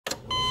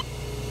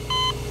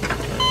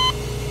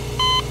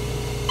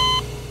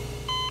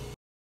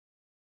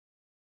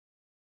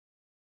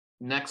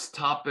Next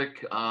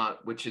topic,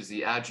 which is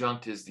the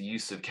adjunct, is the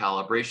use of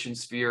calibration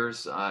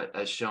spheres.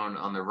 As shown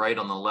on the right,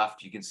 on the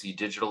left, you can see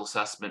digital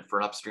assessment for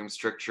an upstream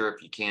stricture.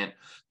 If you can't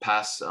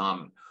pass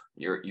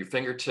your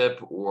fingertip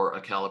or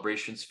a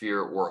calibration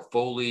sphere or a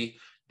Foley,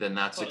 then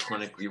that's a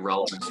clinically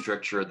relevant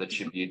stricture that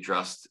should be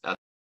addressed at.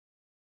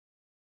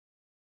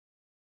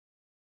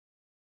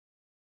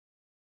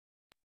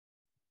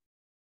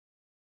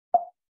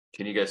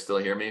 Can you guys still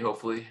hear me,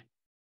 hopefully?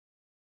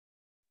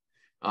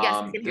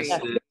 Yes,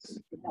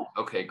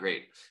 Okay,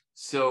 great.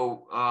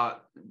 So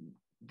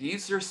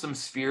these are some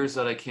spheres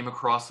that I came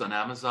across on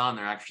Amazon.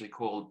 They're actually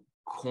called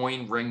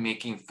coin ring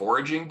making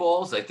foraging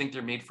balls. I think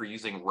they're made for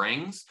using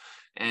rings,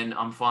 and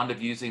I'm fond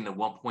of using the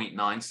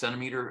 1.9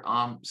 centimeter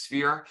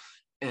sphere.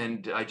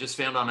 And I just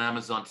found on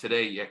Amazon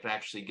today, you can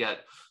actually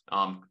get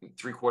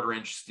 3/4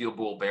 inch steel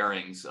ball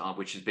bearings,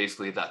 which is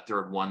basically that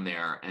third one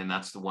there. And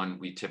that's the one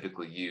we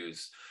typically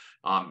use.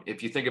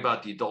 If you think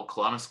about the adult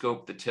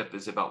colonoscope, the tip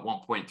is about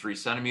 1.3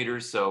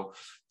 centimeters, so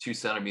 2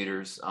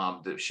 centimeters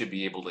that should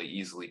be able to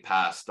easily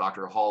pass.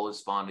 Dr. Hall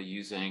is fond of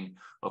using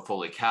a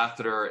Foley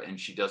catheter, and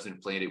she does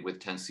inflate it with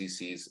 10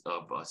 cc's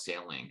of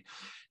saline.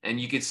 And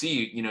you can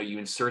see, you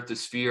insert the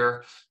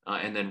sphere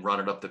and then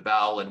run it up the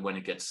bowel, and when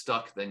it gets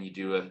stuck, then you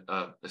do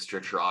a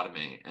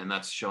stricturotomy. And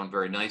that's shown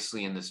very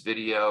nicely in this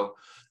video,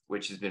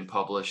 which has been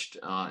published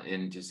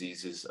in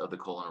Diseases of the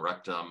Colon and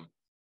Rectum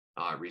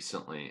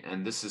recently.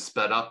 And this is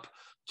sped up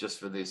just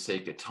for the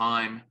sake of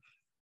time.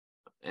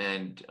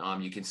 And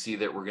you can see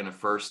that we're going to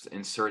first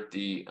insert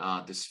the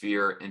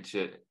sphere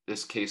into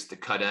this case, the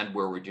cut end,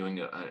 where we're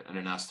doing an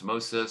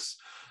anastomosis.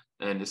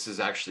 And this is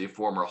actually a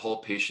former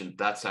Hull patient.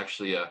 That's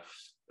actually a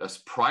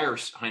prior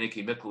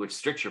Heineke-Mikulicz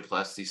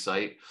Strictureplasty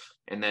site.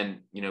 And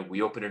then,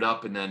 we open it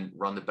up and then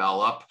run the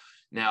bowel up.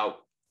 Now,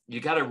 you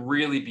got to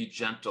really be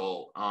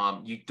gentle.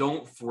 You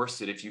don't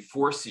force it. If you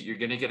force it, you're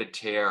going to get a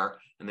tear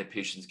and the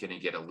patient's going to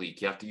get a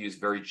leak. You have to use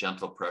very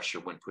gentle pressure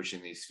when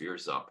pushing these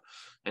spheres up.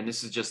 And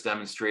this is just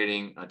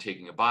demonstrating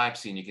taking a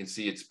biopsy, and you can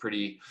see it's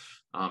pretty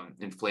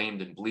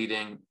inflamed and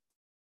bleeding.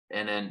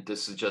 And then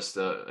this is just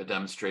a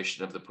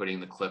demonstration of putting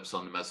the clips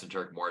on the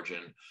mesenteric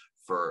margin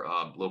for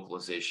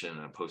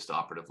localization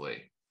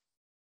post-operatively.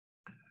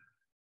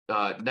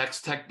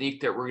 Next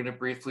technique that we're going to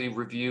briefly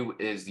review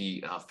is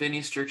the Finney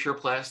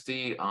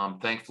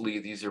strictureplasty. Thankfully,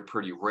 these are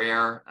pretty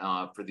rare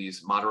for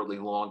these moderately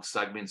long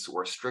segments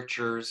or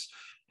strictures,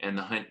 and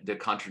the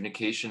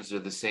contraindications are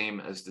the same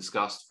as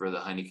discussed for the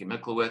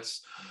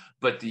Heineke-Mikulicz.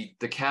 But the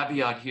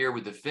caveat here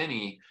with the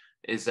Finney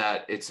is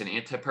that it's an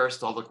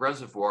antiperistaltic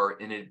reservoir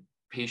in a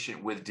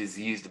patient with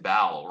diseased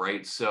bowel,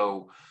 right?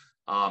 So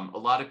a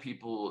lot of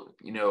people,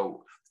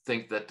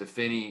 think that the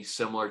Finney,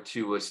 similar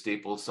to a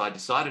staple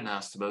side-to-side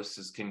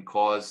anastomosis, can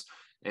cause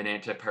an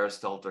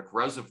antiperistaltic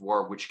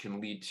reservoir, which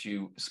can lead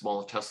to small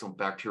intestinal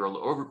bacterial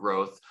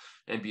overgrowth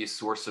and be a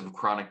source of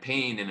chronic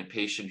pain in a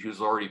patient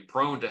who's already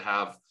prone to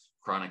have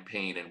chronic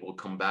pain. And we'll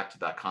come back to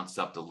that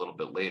concept a little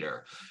bit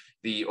later.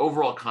 The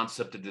overall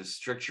concept of this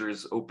stricture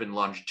is open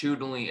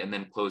longitudinally and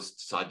then closed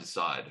side to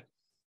side,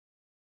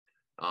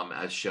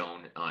 as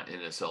shown in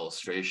this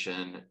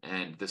illustration.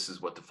 And this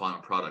is what the final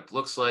product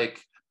looks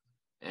like.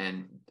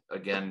 And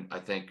again, I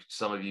think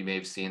some of you may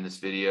have seen this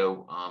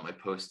video. I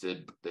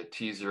posted the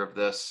teaser of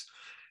this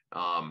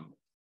on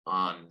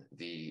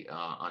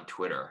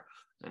Twitter.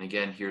 And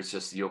again, here's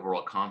just the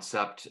overall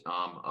concept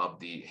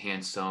of the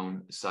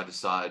hand-sewn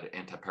side-to-side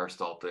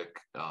antiperistaltic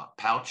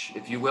pouch,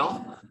 if you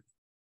will.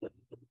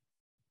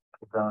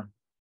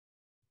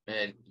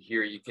 And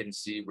here you can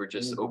see we're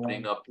just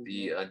opening up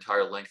the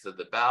entire length of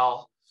the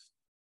bowel.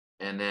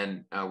 And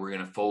then we're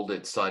going to fold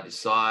it side to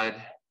side.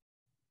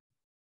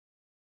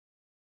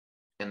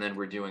 And then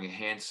we're doing a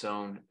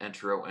hand-sewn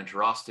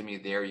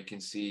enterostomy. There you can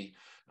see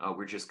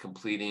we're just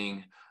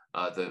completing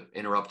the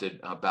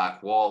interrupted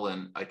back wall.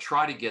 And I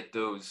try to get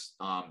those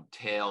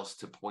tails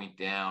to point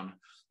down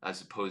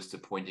as opposed to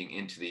pointing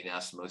into the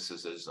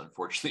anastomosis, as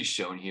unfortunately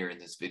shown here in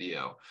this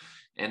video.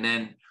 And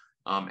then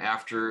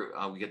after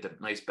we get the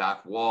nice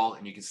back wall,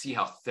 and you can see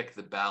how thick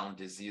the bowel and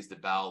diseased the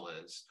bowel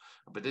is.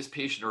 But this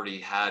patient already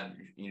had,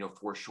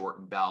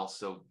 foreshortened bowel.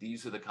 So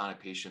these are the kind of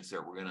patients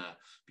that we're going to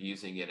be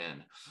using it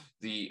in.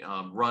 The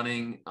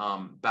running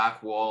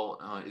back wall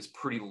is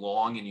pretty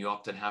long, and you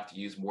often have to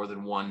use more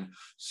than one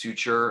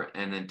suture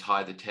and then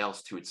tie the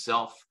tails to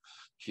itself.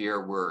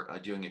 Here we're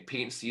doing a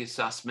patency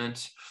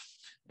assessment,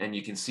 and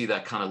you can see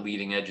that kind of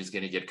leading edge is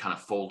going to get kind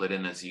of folded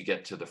in as you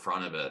get to the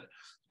front of it.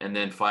 And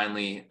then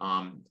finally,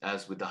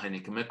 as with the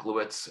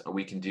Heineke-Mikulicz,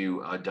 we can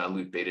do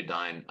dilute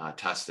betadine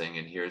testing.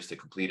 And here's the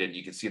completed.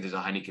 You can see there's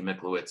a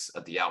Heineke-Mikulicz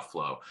at the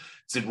outflow.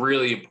 It's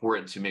really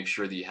important to make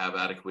sure that you have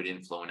adequate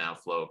inflow and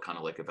outflow, kind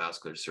of like a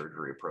vascular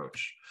surgery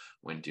approach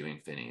when doing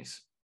Finneys.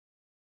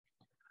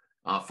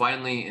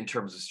 Finally, in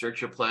terms of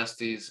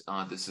strictureplasties,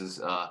 this is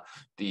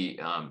the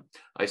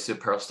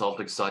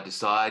isoperistaltic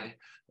side-to-side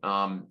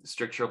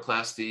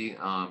strictureplasty,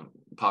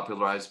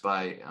 popularized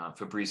by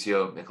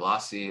Fabrizio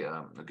Michelasi,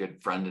 a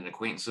good friend and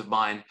acquaintance of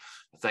mine.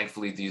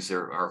 Thankfully, these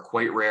are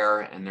quite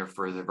rare, and they're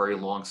for the very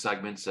long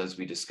segments, as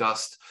we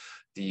discussed.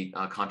 The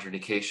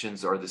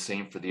contraindications are the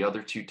same for the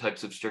other two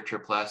types of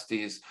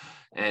strictureplasties.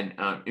 And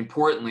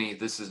importantly,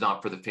 this is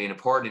not for the faint of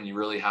heart, and you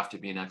really have to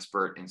be an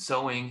expert in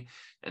sewing.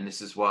 And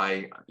this is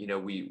why, you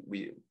know,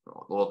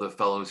 all the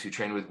fellows who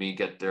train with me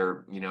get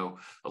their, you know,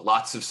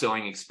 lots of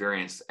sewing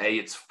experience.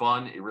 It's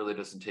fun. It really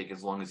doesn't take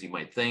as long as you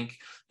might think.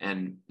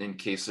 And in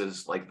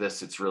cases like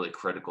this, it's really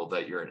critical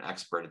that you're an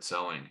expert at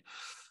sewing.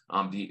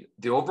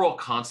 The overall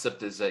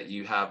concept is that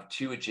you have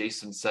two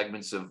adjacent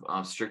segments of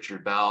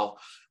strictured bowel,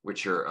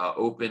 which are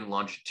open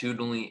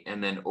longitudinally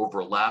and then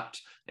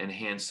overlapped and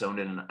hand sewn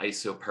in an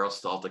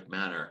isoperistaltic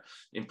manner.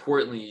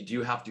 Importantly, you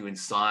do have to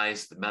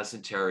incise the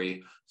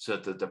mesentery so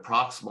that the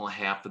proximal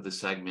half of the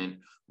segment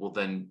will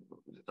then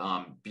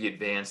be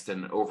advanced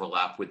and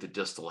overlap with the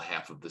distal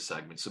half of the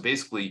segment. So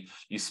basically,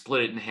 you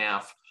split it in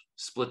half,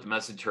 split the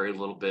mesentery a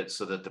little bit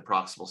so that the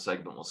proximal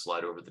segment will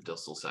slide over the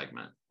distal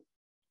segment.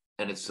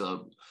 And it's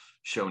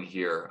shown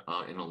here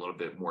in a little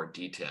bit more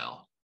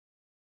detail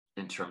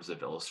in terms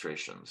of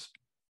illustrations.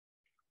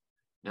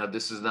 Now,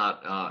 this is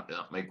not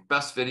my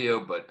best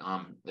video, but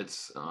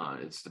it's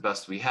the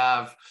best we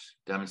have,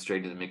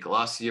 demonstrating the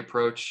Mikulicz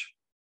approach.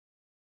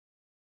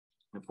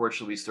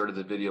 Unfortunately, we started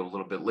the video a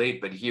little bit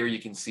late, but here you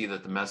can see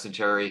that the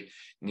mesentery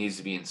needs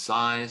to be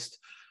incised.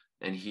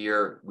 And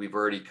here we've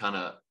already kind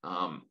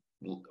of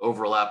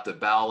overlapped the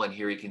bowel, and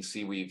here you can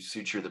see we've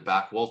sutured the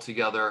back wall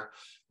together.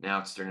 Now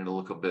it's starting to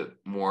look a bit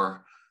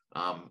more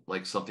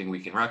like something we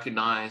can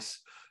recognize.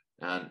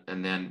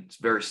 And then it's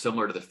very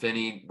similar to the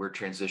Finney. We're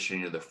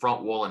transitioning to the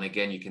front wall. And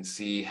again, you can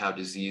see how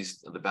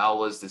diseased the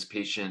bowel is. This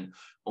patient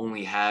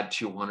only had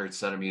 200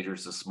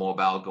 centimeters of small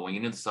bowel going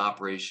into this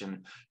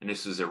operation. And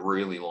this is a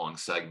really long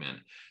segment.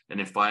 And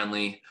then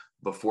finally,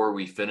 before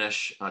we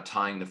finish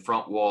tying the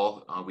front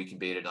wall, we can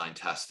betadine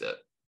test it.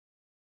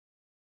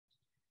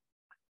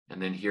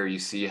 And then here you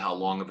see how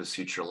long of a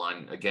suture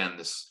line. Again,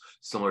 this,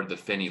 similar to the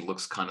Finney,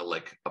 looks kind of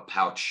like a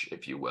pouch,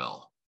 if you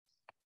will.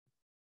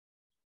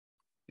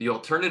 The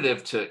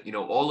alternative to, you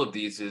know, all of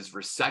these is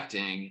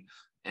resecting.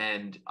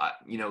 And,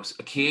 you know,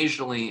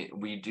 occasionally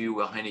we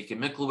do a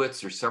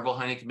Heineke-Mikulicz or several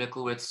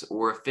Heineke-Mikulicz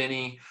or a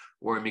Finney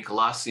or a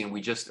Mikulicz, and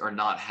we just are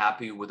not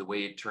happy with the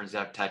way it turns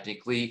out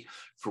technically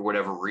for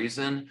whatever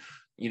reason.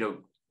 You know,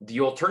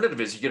 the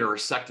alternative is you're going to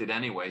resect it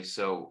anyway.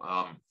 So,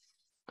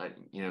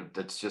 you know,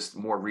 that's just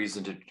more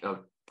reason to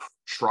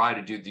try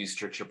to do these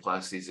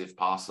strictureplasties if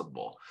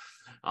possible.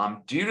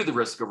 Due to the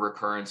risk of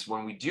recurrence,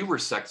 when we do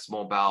resect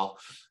small bowel,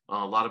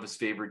 a lot of us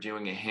favor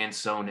doing a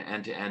hand-sewn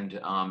end-to-end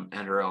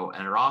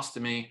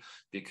enterostomy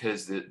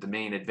because the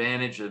main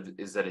advantage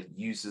is that it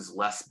uses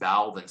less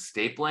bowel than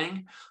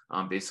stapling.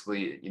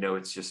 Basically, you know,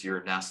 it's just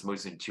you're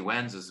anastomosing two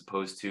ends as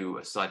opposed to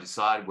a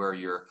side-to-side where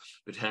you're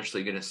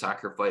potentially going to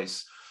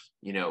sacrifice,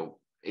 you know,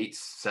 8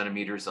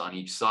 centimeters on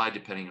each side,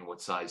 depending on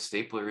what size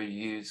stapler you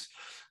use.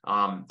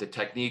 The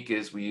technique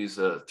is we use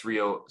a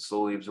 3/0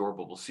 slowly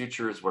absorbable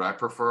suture is what I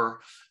prefer.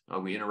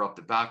 We interrupt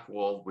the back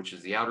wall, which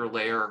is the outer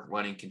layer,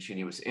 running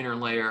continuous inner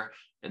layer,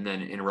 and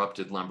then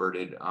interrupted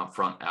lemberted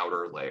front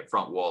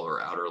wall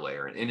or outer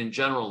layer. And in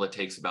general, it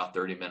takes about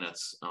 30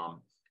 minutes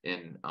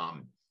in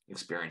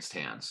experienced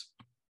hands.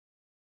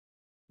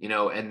 You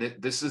know, and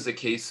this is a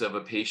case of a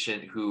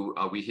patient who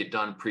we had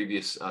done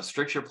previous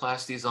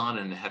strictureplasties on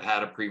and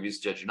had a previous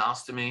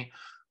jejunostomy,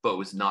 but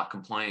was not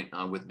compliant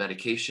with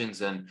medications.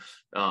 And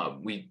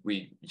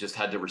we just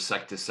had to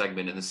resect this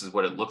segment. And this is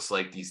what it looks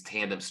like, these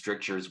tandem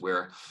strictures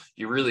where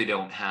you really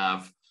don't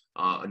have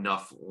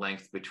enough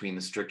length between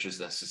the strictures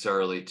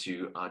necessarily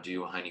to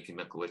do a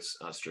Heineke-Mikulicz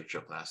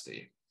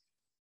strictureplasty.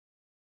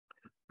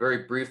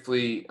 Very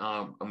briefly,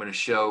 I'm going to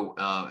show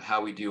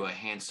how we do a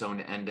hand-sewn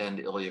end-end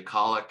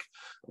ileocolic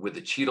with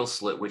a cheetal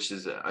slit, which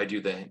is I do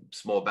the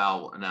small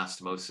bowel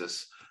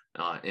anastomosis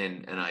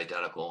in an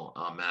identical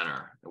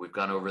manner. We've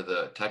gone over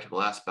the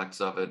technical aspects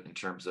of it in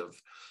terms of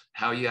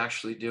how you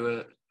actually do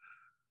it.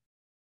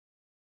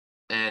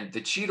 And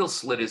the cheetal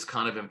slit is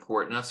kind of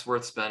important. That's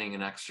worth spending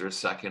an extra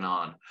second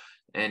on.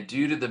 And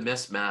due to the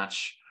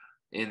mismatch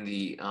in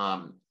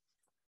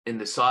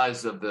the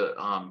size of the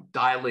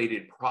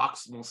dilated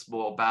proximal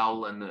small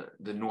bowel and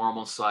the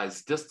normal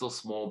size distal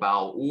small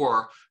bowel,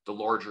 or the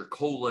larger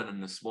colon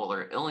and the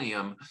smaller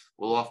ileum,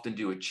 we'll often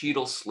do a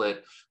cheetal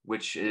slit,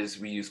 which is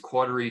we use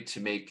cautery to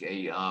make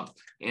a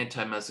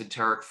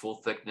anti-mesenteric full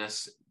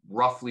thickness,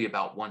 roughly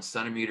about 1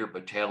 centimeter,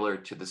 but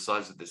tailored to the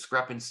size of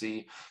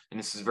discrepancy. And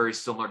this is very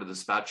similar to the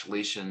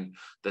spatulation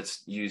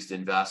that's used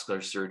in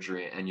vascular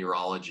surgery and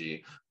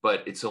urology,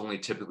 but it's only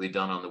typically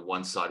done on the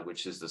one side,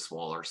 which is the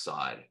smaller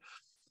side.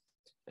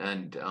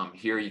 And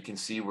here you can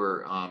see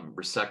we're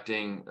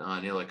resecting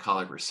an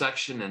ileocolic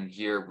resection. And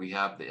here we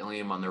have the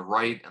ileum on the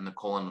right and the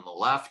colon on the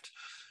left.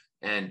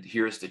 And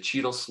here's the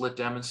cheetal slit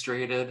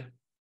demonstrated.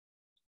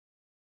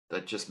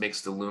 That just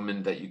makes the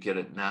lumen that you get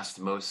at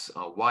anastomose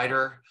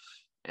wider.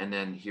 And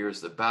then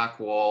here's the back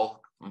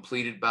wall,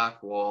 completed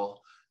back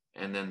wall,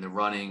 and then the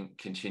running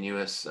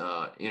continuous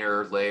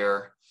inner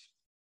layer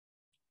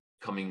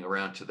coming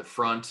around to the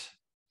front.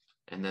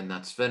 And then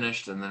that's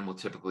finished. And then we'll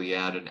typically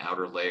add an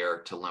outer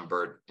layer to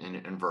lemberт and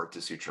invert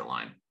the suture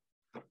line.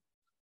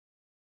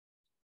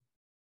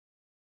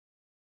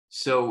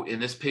 So in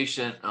this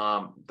patient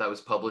that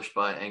was published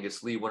by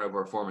Angus Lee, one of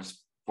our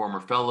former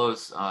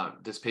fellows,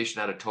 this patient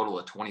had a total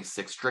of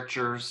 26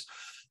 strictures.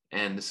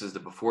 And this is the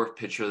before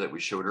picture that we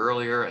showed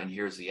earlier. And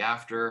here's the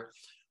after.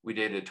 We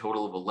did a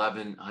total of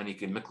 11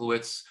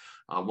 Heineke-Mikulicz,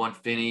 1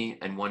 Finney,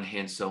 and 1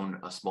 hand-sewn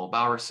small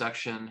bowel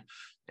resection.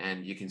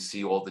 And you can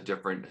see all the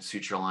different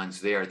suture lines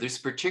there. This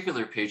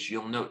particular patient,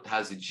 you'll note,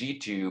 has a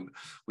G-tube.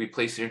 We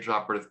placed an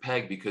intraoperative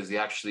peg because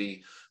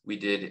we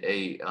did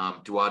a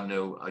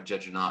duodenal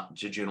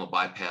jejunal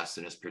bypass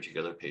in this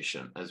particular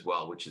patient as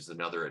well, which is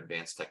another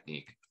advanced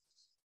technique.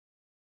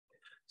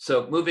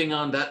 So moving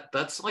on,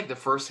 that's like the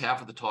first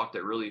half of the talk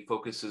that really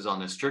focuses on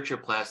the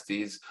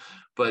strictureplasties,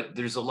 but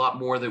there's a lot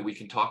more that we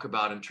can talk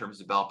about in terms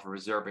of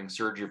bowel-preserving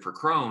surgery for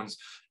Crohn's.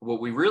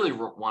 What we really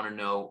want to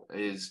know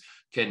is,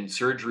 can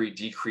surgery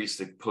decrease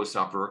the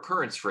postoperative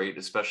recurrence rate,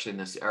 especially in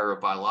this era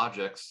of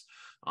biologics?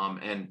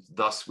 And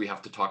thus we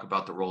have to talk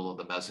about the role of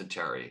the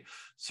mesentery.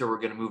 So we're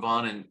going to move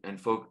on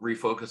and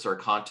refocus our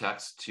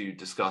context to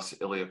discuss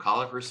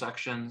ileocolic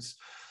resections.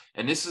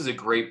 And this is a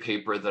great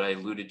paper that I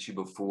alluded to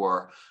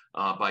before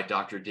by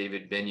Dr.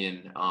 David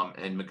Binion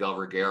and Miguel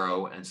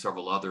Reguero and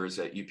several others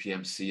at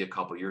UPMC a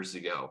couple years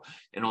ago.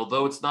 And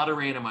although it's not a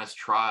randomized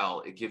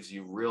trial, it gives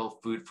you real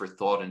food for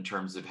thought in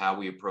terms of how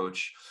we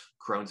approach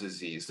Crohn's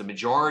disease. The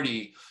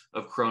majority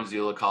of Crohn's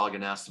ileocolic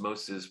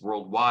anastomosis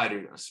worldwide,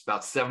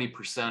 about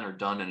 70% are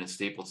done in a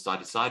stapled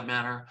side-to-side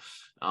manner,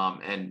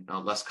 and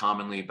less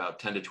commonly about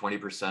 10 to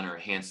 20% are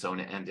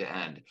hand-sewn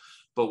end-to-end.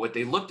 But what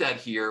they looked at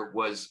here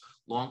was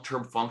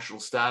long-term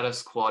functional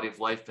status, quality of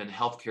life, and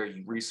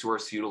healthcare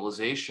resource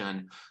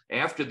utilization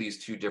after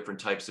these two different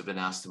types of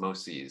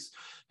anastomoses.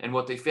 And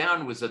what they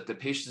found was that the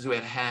patients who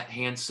had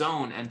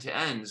hand-sewn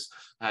end-to-ends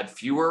had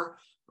fewer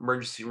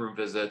emergency room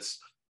visits,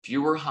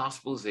 fewer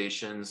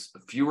hospitalizations,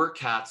 fewer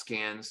CAT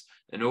scans,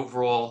 and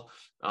overall,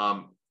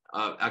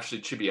 actually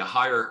it should be a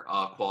higher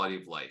quality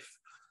of life.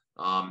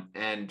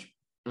 And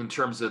in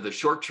terms of the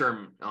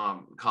short-term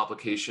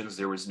complications,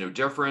 there was no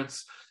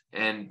difference.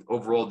 And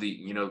overall,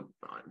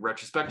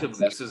 retrospectively,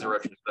 this is a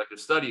retrospective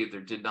study, there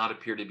did not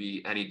appear to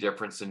be any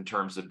difference in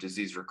terms of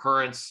disease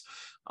recurrence,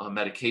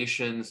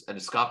 medications,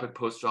 endoscopic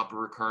postoperative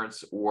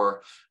recurrence,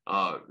 or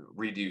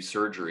redo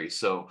surgery.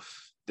 So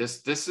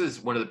this is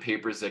one of the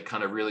papers that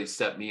kind of really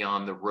set me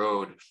on the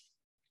road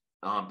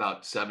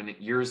about 7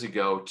 years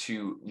ago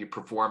to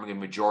performing a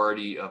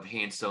majority of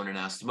hand-sewn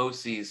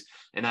anastomoses.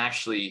 And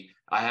actually,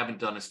 I haven't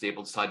done a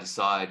stapled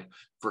side-to-side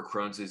for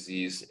Crohn's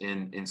disease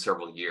in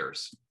several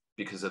years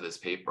because of this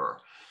paper.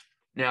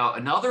 Now,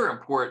 another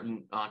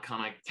important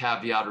kind of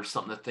caveat or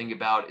something to think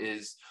about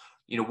is,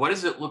 what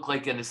does it look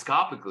like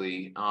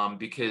endoscopically?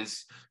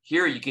 Because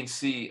here you can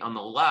see on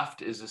the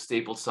left is a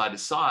stapled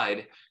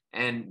side-to-side,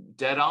 and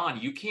dead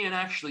on, you can't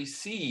actually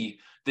see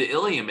the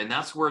ileum, and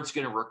that's where it's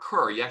going to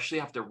recur. You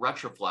actually have to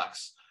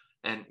retroflex.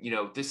 And,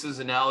 this is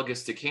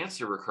analogous to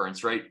cancer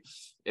recurrence, right?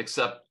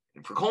 Except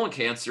for colon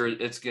cancer,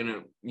 it's going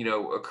to,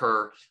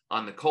 occur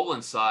on the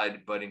colon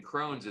side, but in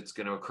Crohn's, it's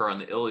going to occur on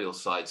the ileal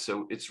side.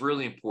 So it's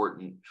really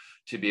important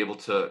to be able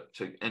to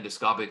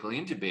endoscopically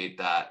intubate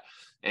that.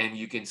 And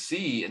you can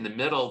see in the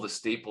middle, the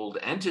stapled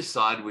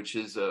enticide, which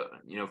is a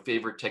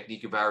favorite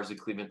technique of ours at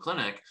Cleveland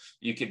Clinic.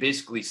 You can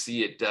basically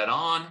see it dead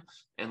on.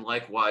 And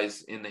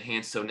likewise, in the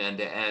hand-sewn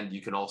end-to-end,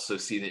 you can also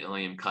see the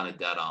ileum kind of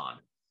dead on.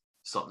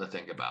 Something to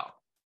think about.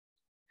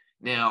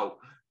 Now,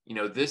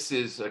 this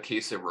is a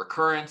case of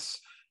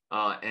recurrence.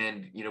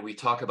 And we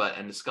talk about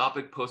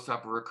endoscopic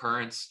postoperative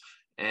recurrence.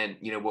 And,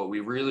 what we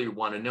really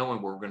want to know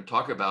and what we're going to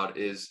talk about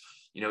is,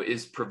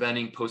 is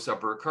preventing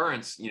postoperative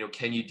recurrence,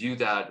 can you do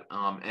that?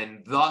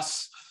 And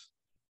thus,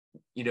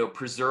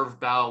 preserve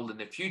bowel in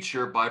the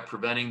future by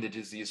preventing the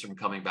disease from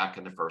coming back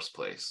in the first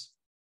place.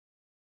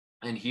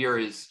 And here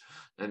is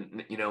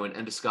an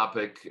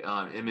endoscopic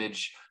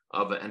image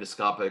of an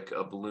endoscopic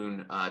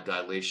balloon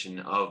dilation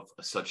of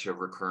such a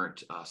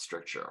recurrent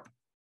stricture.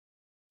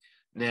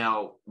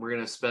 Now, we're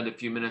going to spend a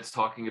few minutes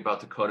talking about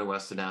the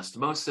Kono-West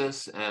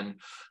anastomosis, and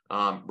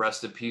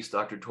rest in peace,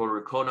 Dr.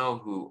 Toru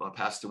Kono, who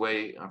passed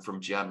away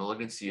from GI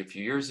malignancy a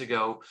few years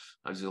ago.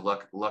 I was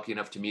lucky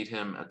enough to meet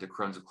him at the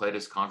Crohn's and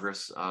Colitis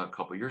Congress a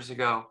couple years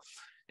ago.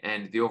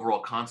 And the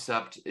overall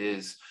concept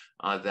is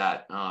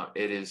that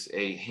it is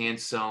a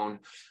hand-sewn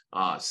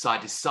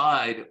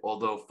side-to-side,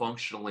 although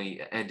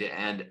functionally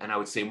end-to-end, and I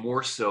would say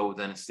more so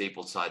than a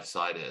stapled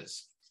side-to-side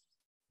is.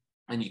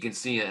 And you can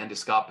see an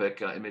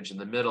endoscopic image in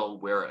the middle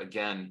where,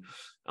 again,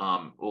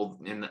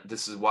 and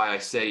this is why I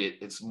say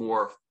it's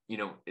more,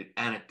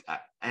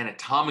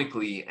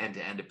 anatomically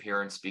end-to-end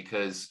appearance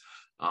because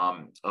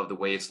of the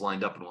way it's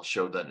lined up, and we'll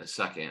show that in a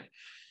second.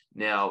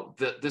 Now,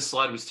 this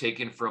slide was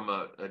taken from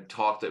a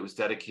talk that was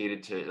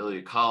dedicated to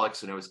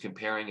ileocolics, and I was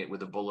comparing it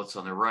with the bullets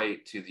on the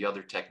right to the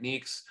other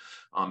techniques.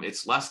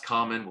 It's less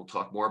common. We'll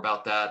talk more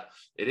about that.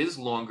 It is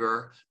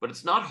longer, but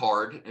it's not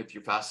hard if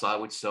you're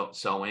facile with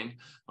sewing.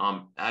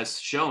 As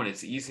shown,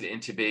 it's easy to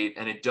intubate,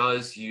 and it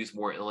does use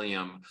more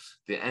ilium.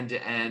 The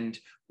end-to-end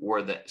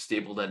or the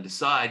stapled end to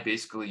side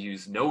basically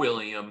use no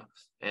ilium,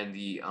 and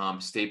the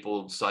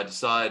stapled side to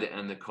side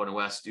and the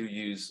CONOS do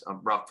use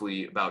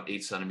roughly about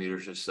 8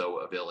 centimeters or so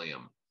of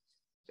ilium.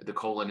 The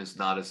colon is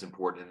not as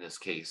important in this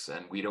case,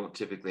 and we don't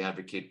typically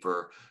advocate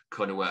for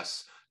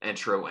CONOS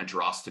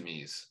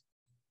enterostomies.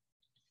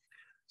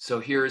 So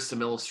here's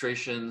some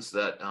illustrations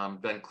that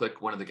Ben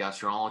Click, one of the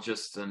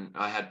gastroenterologists, and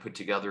I had put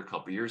together a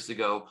couple years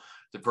ago.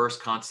 The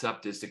first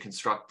concept is to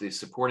construct the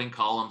supporting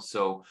column.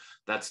 So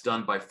that's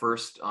done by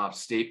first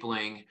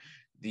stapling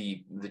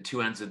the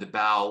two ends of the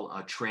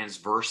bowel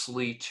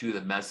transversely to the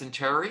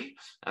mesentery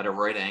at a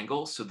right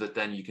angle, so that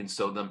then you can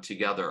sew them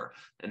together.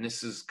 And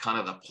this is kind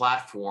of the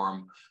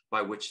platform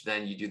by which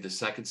then you do the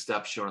second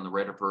step shown on the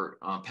right upper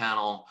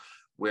panel,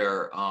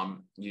 where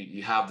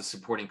you have the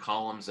supporting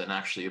columns and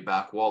actually a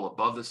back wall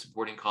above the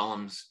supporting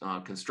columns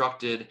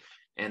constructed.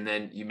 And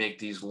then you make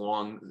these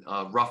long,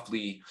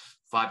 roughly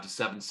 5 to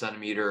 7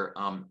 centimeter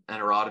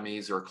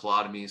enterotomies or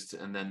colotomies,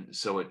 and then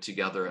sew it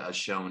together as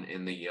shown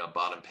in the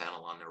bottom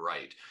panel on the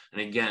right.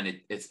 And again,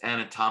 it's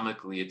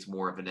anatomically, it's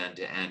more of an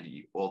end-to-end,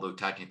 although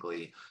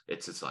technically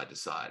it's a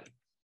side-to-side.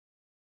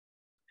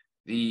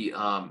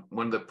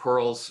 One of the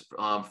pearls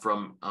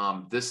from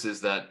this is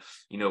that,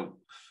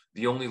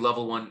 the only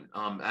level 1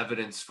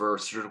 evidence for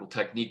surgical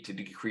technique to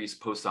decrease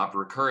post-op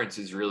recurrence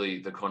is really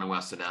the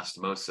CONOS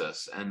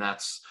anastomosis, and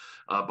that's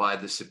by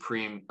the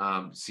Supreme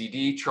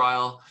CD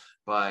trial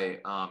by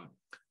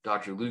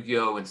Dr.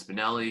 Lugio and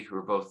Spinelli, who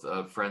are both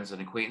friends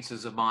and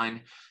acquaintances of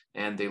mine.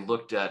 And they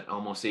looked at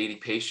almost 80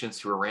 patients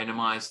who were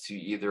randomized to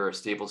either a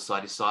stable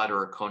side-to-side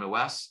or a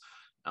CONOS.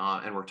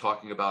 And we're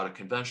talking about a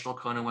conventional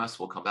CONOS.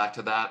 We'll come back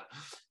to that.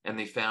 And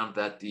they found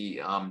that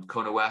the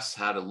CONOS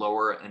had a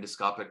lower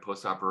endoscopic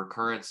post-op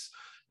recurrence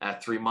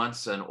at 3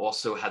 months, and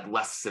also had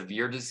less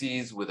severe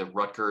disease, with a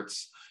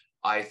Rutgert's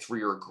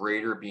I3 or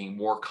greater being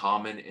more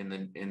common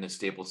in the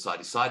stable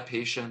side-to-side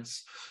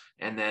patients.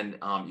 And then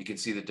you can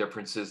see the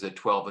differences at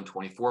 12 and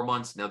 24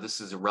 months. Now, this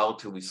is a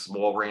relatively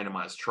small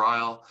randomized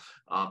trial,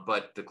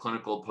 but the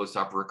clinical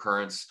post-op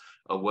recurrence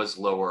was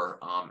lower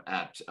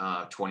at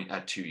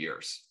 2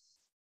 years.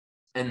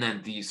 And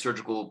then the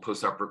surgical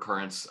post-op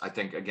recurrence, I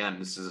think, again,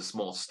 this is a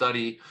small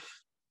study.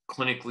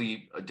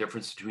 Clinically, a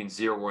difference between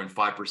 0 and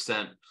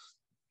 5%.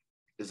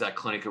 Is that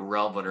clinically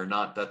relevant or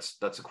not? That's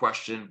a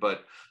question,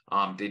 but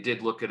they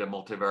did look at a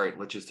multivariate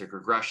logistic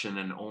regression,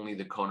 and only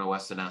the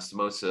CONOS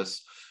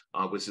anastomosis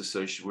was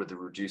associated with a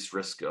reduced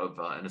risk of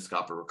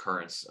endoscopic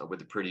recurrence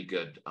with a pretty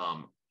good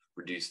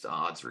reduced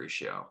odds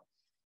ratio.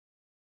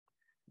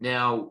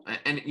 Now,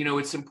 and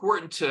it's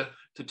important to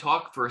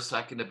talk for a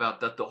second about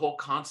that. The whole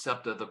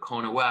concept of the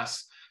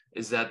CONOS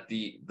is that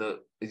the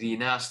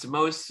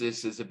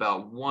anastomosis is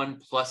about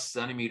 1+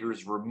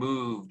 centimeters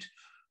removed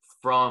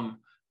from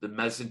the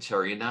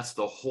mesentery, and that's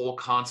the whole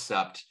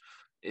concept.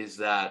 Is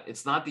that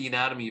it's not the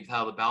anatomy of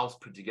how the bowel's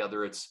put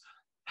together; it's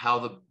how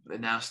the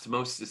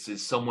anastomosis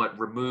is somewhat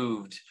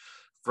removed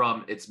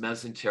from its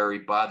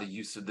mesentery by the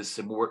use of the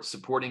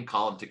supporting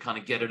column to kind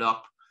of get it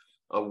up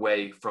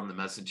away from the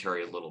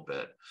mesentery a little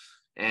bit.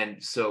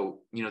 And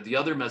so, the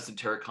other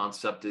mesenteric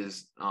concept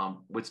is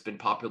what's been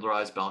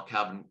popularized by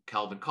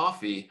Calvin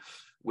Coffey,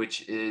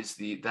 which is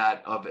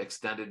that of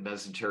extended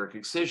mesenteric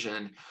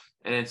excision.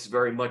 And it's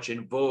very much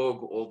in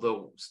vogue,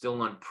 although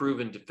still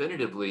unproven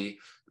definitively,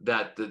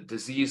 that the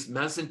diseased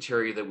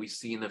mesentery that we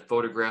see in the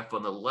photograph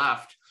on the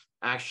left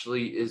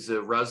actually is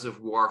a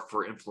reservoir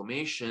for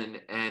inflammation.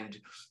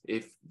 And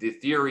if the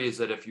theory is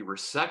that if you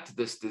resect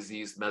this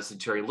diseased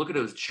mesentery, look at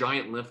those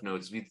giant lymph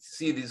nodes. We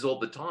see these all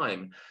the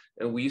time,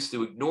 and we used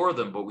to ignore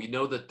them, but we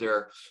know that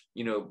they're,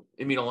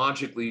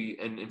 immunologically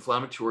and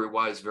inflammatory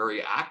wise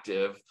very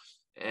active.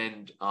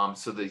 And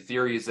so the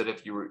theory is that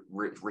if you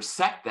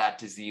resect that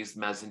diseased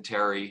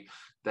mesentery,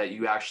 that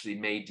you actually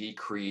may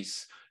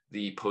decrease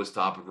the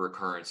post-operative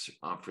recurrence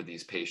for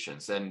these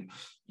patients. And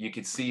you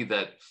can see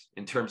that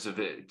in terms of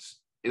its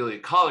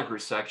ileocolic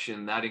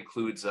resection, that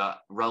includes a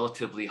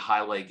relatively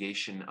high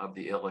ligation of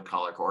the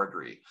ileocolic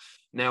artery.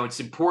 Now, it's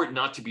important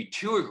not to be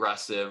too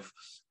aggressive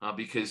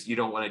because you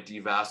don't want to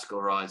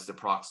devascularize the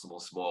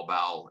proximal small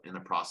bowel in the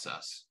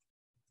process.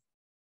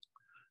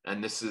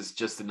 And this is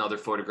just another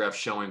photograph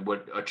showing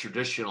what a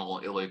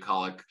traditional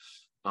ileocolic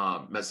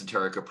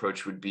mesenteric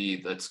approach would be,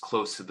 that's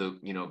close to the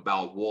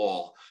bowel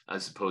wall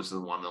as opposed to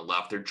the one on the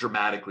left. They're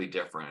dramatically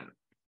different.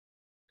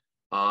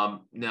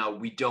 Now,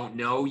 we don't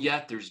know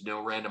yet. There's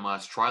no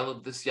randomized trial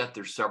of this yet.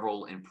 There's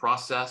several in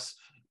process.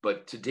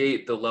 But to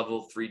date, the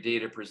level 3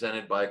 data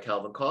presented by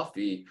Calvin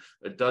Coffey,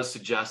 it does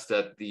suggest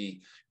that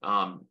the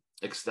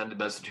extended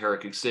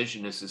mesenteric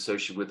excision is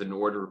associated with an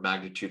order of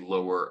magnitude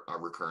lower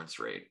recurrence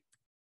rate.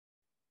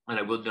 And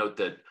I will note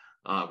that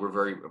we're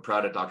very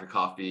proud of Dr.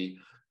 Coffey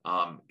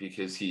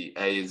because he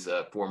is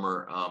a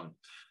former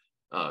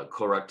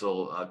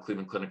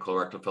Cleveland Clinic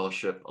Colorectal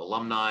Fellowship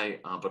alumni,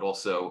 but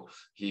also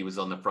he was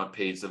on the front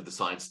page of the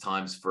Science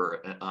Times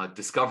for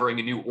discovering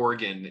a new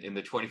organ in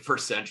the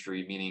 21st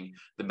century, meaning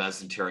the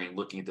mesentery, and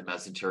looking at the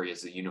mesentery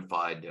as a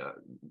unified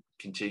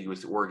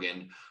contiguous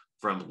organ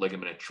from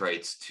ligament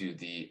traits to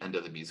the end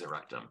of the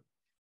mesorectum.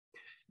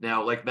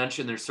 Now, like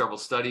mentioned, there's several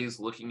studies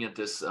looking at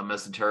this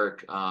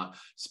mesenteric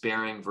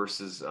sparing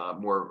versus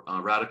more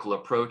radical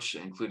approach,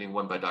 including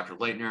one by Dr.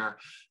 Leitner,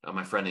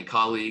 my friend and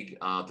colleague,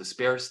 the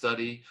SPARE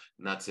study,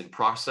 and that's in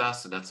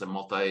process, and that's a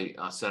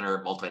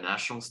multi-center,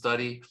 multinational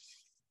study.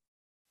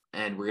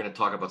 And we're going to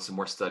talk about some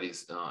more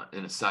studies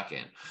in a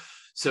second.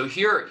 So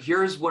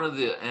here's one of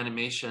the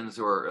animations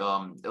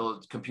or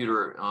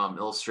computer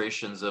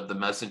illustrations of the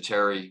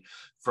mesentery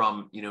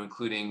from,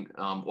 including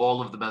all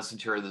of the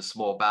mesentery, the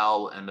small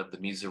bowel, and of the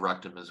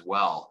mesorectum as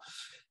well.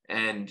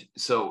 And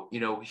so,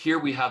 here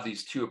we have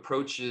these two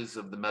approaches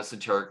of the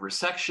mesenteric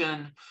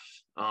resection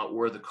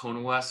or the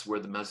Cone-OS,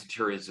 where the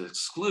mesentery is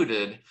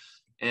excluded.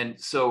 And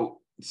so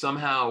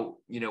somehow,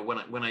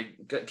 when I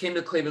came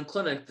to Cleveland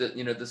Clinic, that,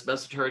 this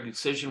mesenteric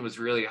excision was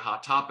really a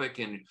hot topic,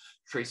 and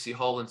Tracy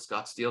Hull and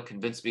Scott Steele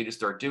convinced me to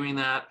start doing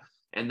that.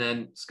 And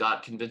then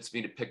Scott convinced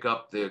me to pick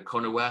up the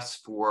Cone-OS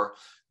for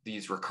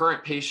these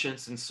recurrent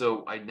patients. And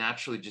so I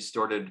naturally just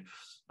started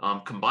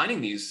combining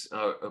these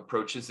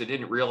approaches. I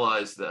didn't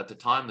realize that at the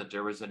time that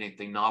there was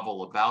anything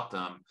novel about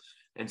them.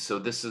 And so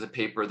this is a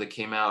paper that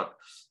came out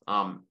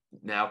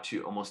now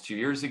almost 2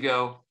 years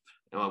ago,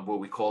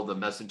 what we call the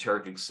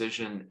mesenteric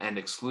excision and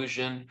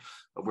exclusion,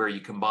 where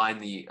you combine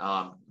the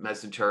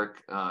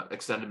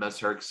extended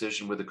mesenteric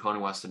excision with the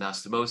Cone-OS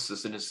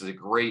anastomosis. And this is a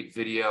great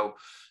video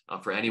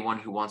for anyone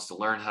who wants to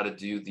learn how to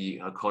do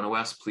the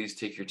Cone-OS. Please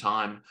take your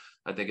time.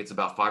 I think it's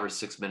about 5 or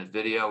 6 minute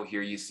video.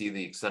 Here you see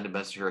the extended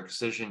mesenteric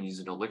excision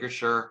using a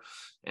ligature.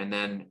 And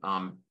then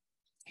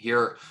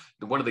here,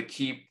 one of the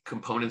key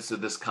components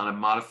of this kind of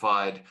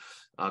modified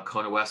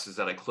Cone-OS is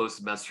that I close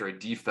the mesenteric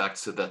defect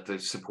so that the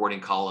supporting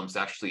columns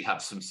actually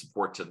have some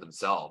support to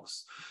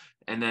themselves.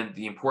 And then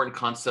the important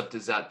concept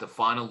is that the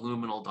final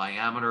luminal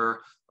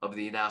diameter of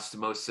the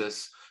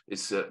anastomosis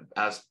is,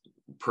 as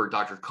per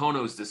Dr.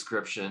 Kono's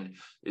description,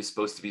 is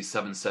supposed to be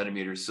 7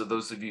 centimeters. So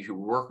those of you who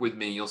work with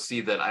me, you'll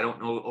see that I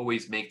don't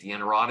always make the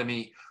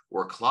anerotomy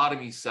or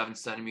colotomy 7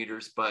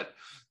 centimeters, but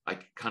I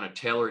kind of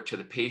tailor it to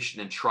the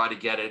patient and try to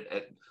get it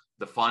at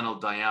the final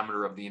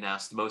diameter of the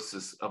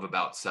anastomosis of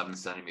about 7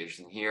 centimeters.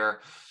 And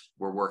here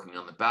we're working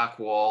on the back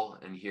wall,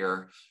 and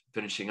here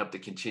finishing up the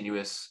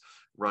continuous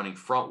running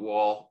front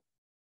wall.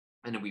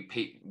 And then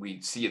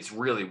we see it's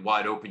really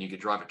wide open. You could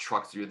drive a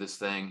truck through this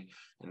thing,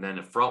 and then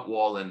a front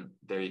wall, and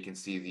there you can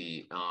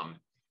see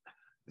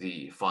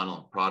the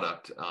final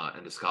product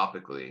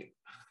endoscopically.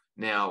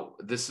 Now,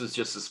 this is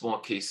just a small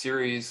case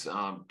series.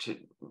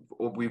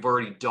 We've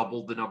already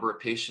doubled the number of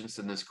patients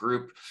in this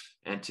group,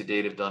 and to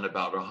date have done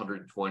about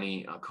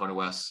 120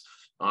 Cone-OS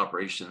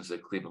operations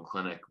at Cleveland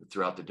Clinic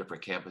throughout the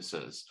different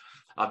campuses.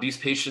 These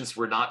patients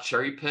were not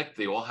cherry-picked.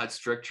 They all had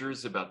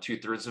strictures. About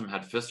 2/3 of them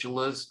had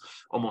fistulas.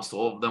 Almost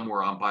all of them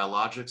were on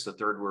biologics. A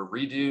third were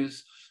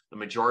redos. The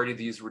majority of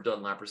these were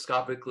done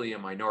laparoscopically. A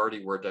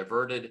minority were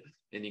diverted.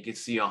 And you can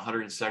see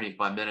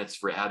 175 minutes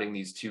for adding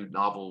these two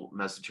novel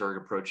mesenteric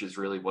approaches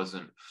really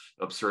wasn't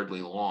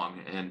absurdly long.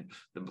 And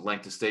the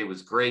length of stay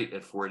was great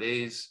at 4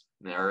 days,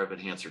 in the area of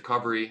enhanced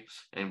recovery.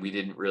 And we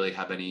didn't really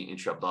have any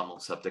intra-abdominal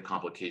septic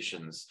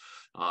complications.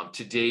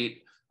 To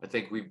date, I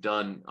think we've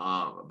done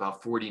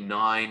about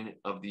 49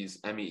 of these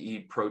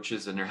MEE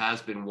approaches, and there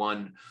has been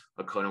one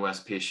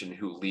Cone-OS patient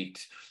who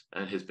leaked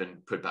and has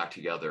been put back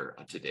together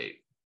to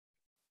date.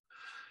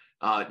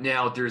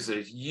 Now, there's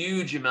a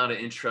huge amount of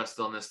interest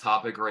on this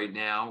topic right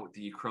now.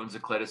 The Crohn's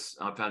and Colitis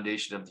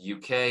Foundation of the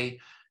UK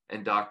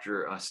and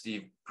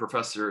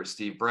Professor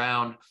Steve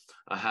Brown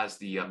has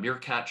the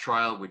Meerkat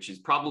trial, which is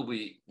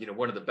probably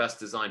one of the best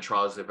designed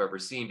trials I've ever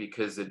seen,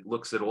 because it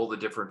looks at all the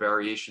different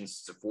variations.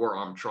 It's a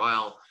 4-arm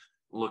trial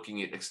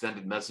looking at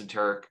extended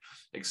mesenteric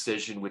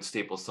excision with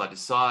staple side to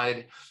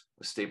side,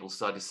 staple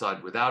side to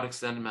side without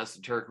extended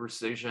mesenteric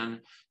excision,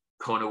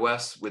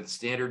 Cone-OS with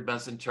standard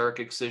mesenteric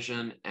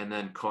excision, and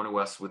then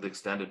Cone-OS with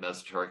extended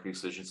mesenteric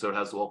excision. So it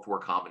has all 4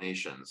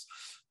 combinations.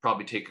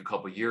 Probably take a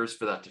couple of years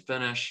for that to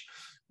finish.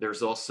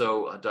 There's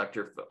also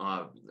Dr.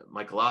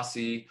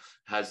 Heineke-Mikulicz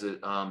has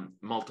a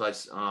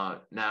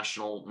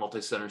national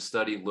multi-center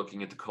study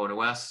looking at the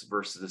Cone-OS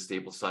versus the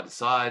staple side to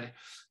side,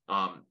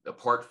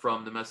 apart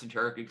from the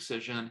mesenteric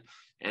excision.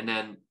 And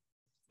then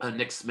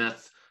Nick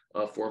Smith,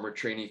 a former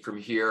trainee from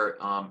here,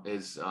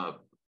 is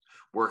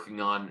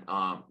working on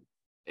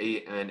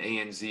an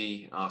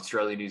ANZ,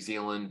 Australia, New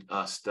Zealand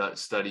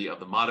study of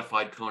the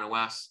modified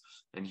Cone-OS.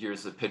 And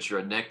here's a picture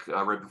of Nick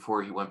right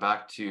before he went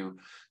back to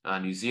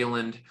New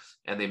Zealand.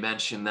 And they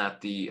mentioned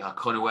that the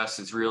Cone-OS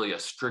is really a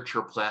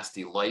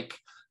strictureplasty-like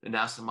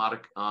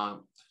anastomotic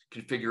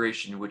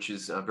configuration, which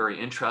is very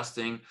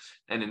interesting.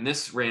 And in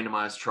this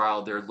randomized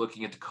trial, they're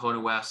looking at the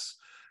Cone-OS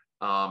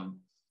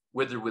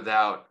with or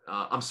without,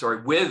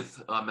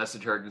 with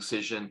mesenteric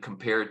incision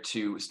compared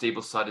to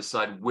stable side to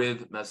side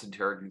with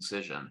mesenteric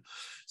incision.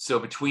 So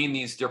between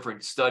these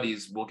different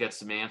studies, we'll get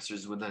some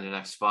answers within the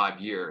next 5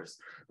 years.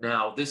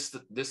 Now,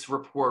 this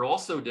report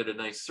also did a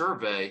nice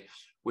survey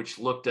which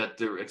looked at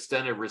the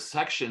extended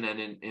resection,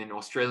 and in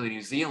Australia and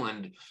New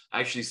Zealand,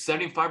 actually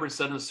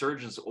 75% of the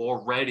surgeons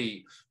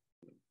already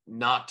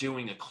not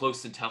doing a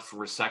close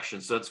intestinal resection.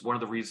 So that's one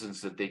of the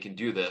reasons that they can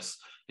do this.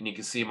 And you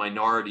can see a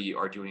minority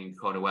are doing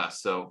Crohn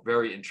OS. So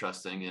very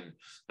interesting. And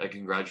I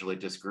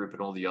congratulate this group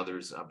and all the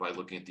others by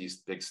looking at these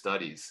big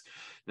studies.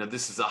 Now,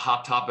 this is a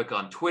hot topic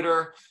on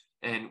Twitter.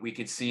 And we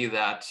can see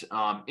that,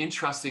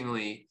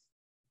 interestingly,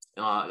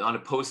 on a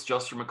post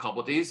just from a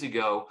couple of days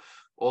ago,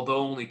 although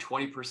only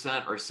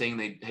 20% are saying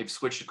they have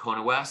switched to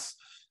Crohn OS,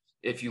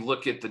 if you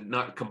look at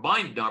the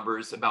combined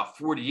numbers, about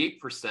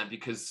 48%,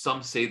 because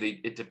some say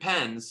it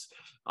depends,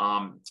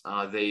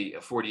 they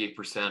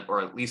 48%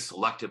 are at least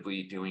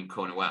selectively doing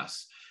Crohn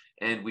OS.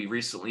 And we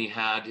recently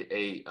had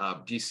a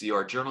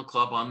DCR Journal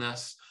Club on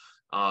this,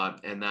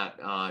 and that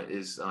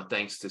is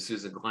thanks to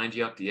Susan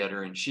Glandiuk, the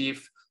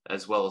editor-in-chief,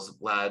 as well as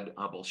Vlad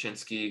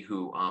Bolshinsky,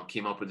 who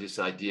came up with this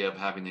idea of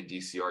having the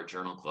DCR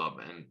Journal Club,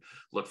 and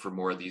look for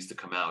more of these to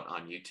come out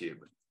on YouTube.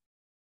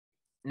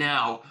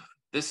 Now,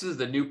 this is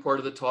the new part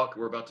of the talk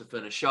we're about to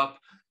finish up.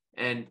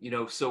 And,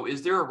 so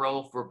is there a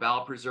role for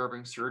bowel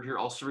preserving surgery or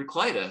ulcerative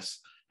colitis?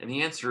 And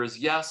the answer is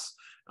yes.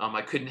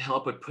 I couldn't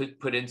help but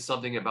put in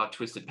something about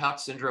twisted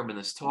pouch syndrome in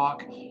this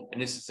talk.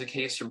 And this is a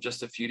case from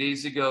just a few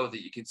days ago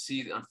that you can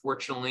see,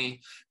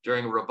 unfortunately,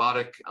 during a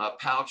robotic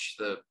pouch,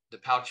 the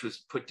pouch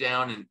was put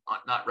down and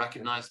not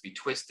recognized to be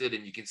twisted.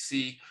 And you can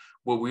see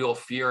what we all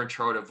fear and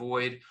try to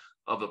avoid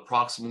of the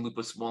proximal loop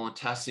of small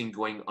intestine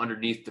going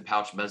underneath the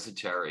pouch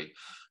mesentery.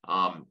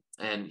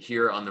 And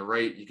here on the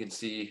right, you can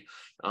see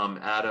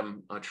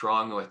Adam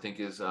Trong, who I think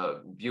is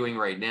viewing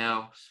right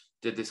now,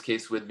 did this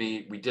case with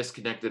me. We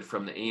disconnected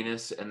from the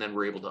anus and then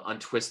we're able to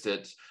untwist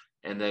it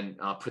and then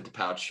put the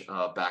pouch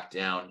back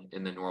down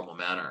in the normal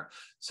manner.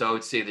 So I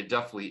would say there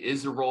definitely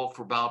is a role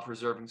for bowel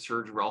preserving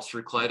surgery or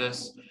ulcerative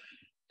colitis.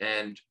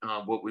 And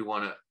what we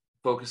want to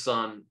focus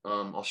on,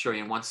 I'll show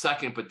you in 1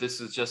 second, but this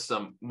is just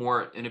some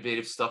more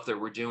innovative stuff that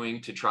we're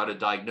doing to try to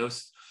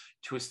diagnose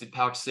twisted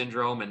pouch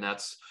syndrome, and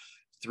that's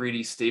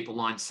 3D staple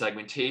line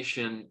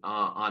segmentation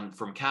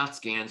from CAT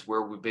scans,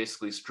 where we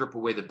basically strip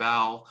away the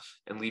bowel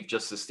and leave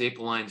just the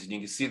staple lines. And you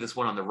can see this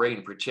one on the right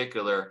in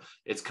particular,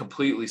 it's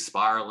completely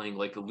spiraling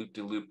like a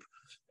loop-de-loop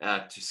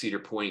at Cedar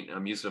Point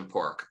Amusement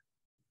Park.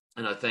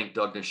 And I thank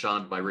Doug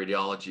Nishant, my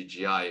radiology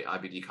GI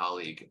IBD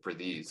colleague, for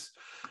these.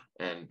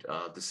 And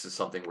this is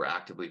something we're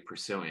actively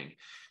pursuing.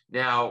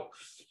 Now,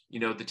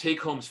 the take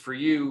homes for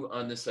you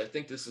on this, I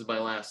think this is my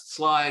last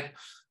slide.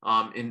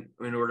 In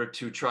order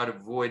to try to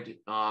avoid,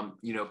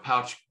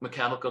 pouch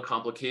mechanical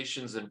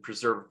complications and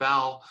preserve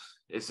bowel,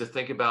 is to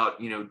think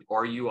about,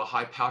 are you a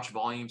high pouch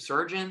volume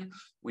surgeon?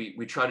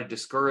 We try to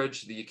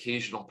discourage the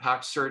occasional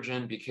pouch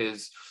surgeon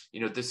because,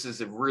 this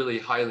is a really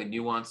highly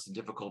nuanced and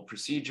difficult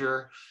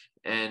procedure.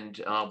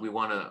 And we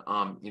want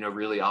to,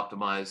 really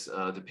optimize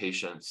the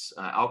patient's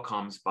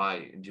outcomes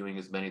by doing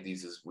as many of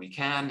these as we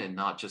can, and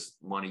not just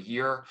one a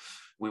year.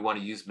 We want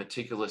to use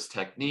meticulous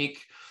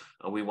technique.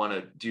 We want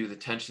to do the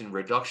tension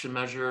reduction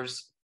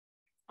measures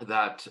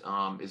that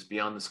is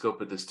beyond the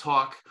scope of this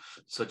talk,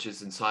 such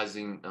as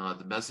incising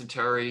the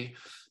mesentery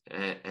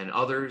and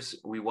others.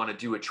 We want to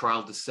do a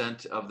trial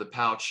descent of the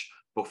pouch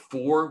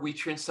before we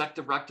transect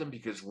the rectum,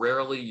 because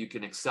rarely you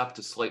can accept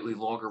a slightly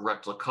longer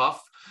rectal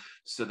cuff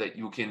so that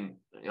you can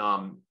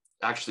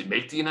actually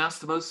make the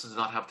anastomosis and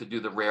not have to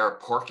do the rare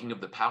parking of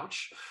the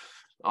pouch.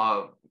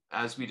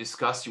 As we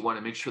discussed, you want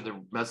to make sure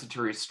the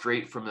mesentery is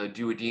straight from the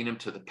duodenum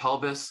to the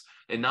pelvis,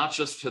 and not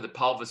just to the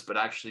pelvis, but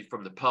actually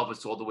from the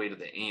pelvis all the way to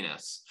the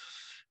anus.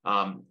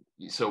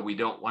 So we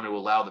don't want to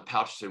allow the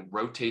pouch to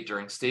rotate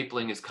during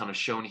stapling, as kind of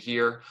shown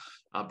here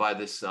by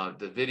this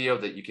the video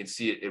that you can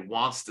see it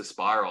wants to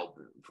spiral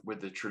with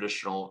the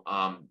traditional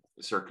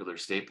circular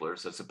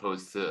staplers, as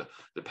opposed to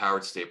the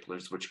powered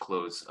staplers, which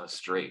close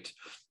straight.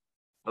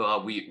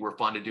 We're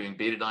fond of doing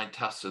betadine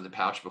tests of the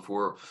pouch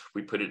before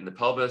we put it in the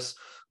pelvis.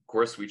 Of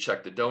course, we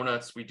check the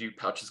donuts. We do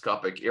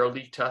pouchoscopic air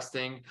leak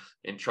testing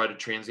and try to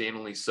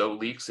transanally sew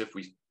leaks if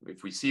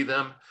we see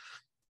them.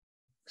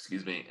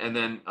 Excuse me. And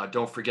then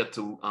don't forget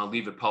to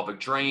leave a pelvic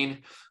drain.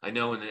 I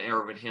know in an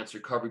era of enhanced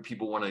recovery,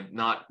 people want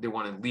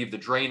to leave the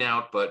drain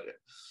out, but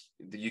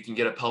you can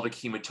get a pelvic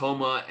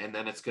hematoma, and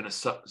then it's going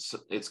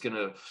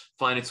to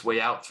find its way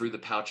out through the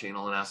pouch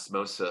anal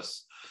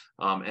anastomosis.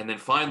 And then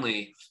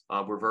finally,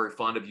 we're very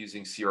fond of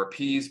using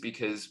CRPs,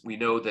 because we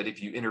know that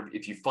if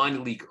you find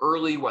a leak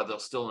early while they're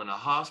still in a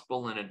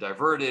hospital and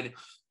diverted,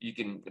 you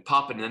can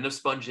pop an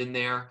endosponge in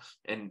there,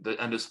 and the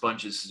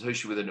endosponge is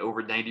associated with an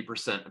over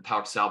 90%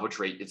 pouch salvage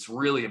rate. It's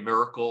really a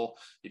miracle.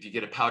 If you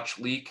get a pouch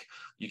leak,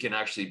 you can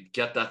actually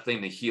get that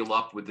thing to heal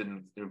up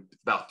within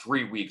about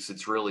 3 weeks.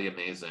 It's really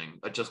amazing.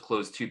 I just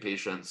closed 2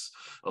 patients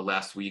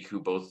last week who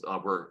both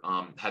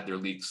had their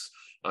leaks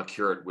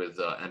cured with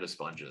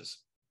endosponges.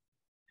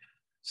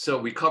 So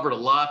we covered a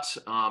lot.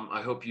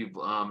 I hope you've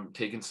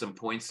taken some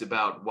points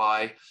about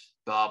why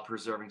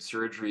bowel-preserving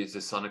surgery is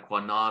a sine qua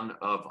non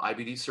of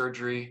IBD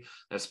surgery,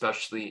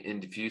 especially in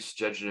diffuse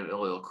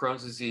jejunoileal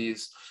Crohn's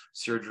disease.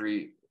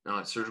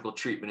 Surgical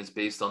treatment is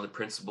based on the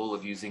principle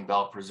of using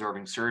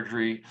bowel-preserving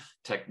surgery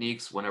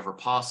techniques whenever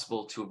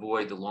possible to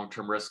avoid the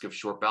long-term risk of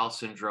short bowel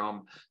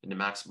syndrome and to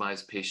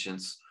maximize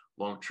patients'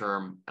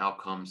 long-term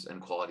outcomes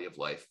and quality of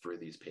life for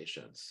these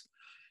patients.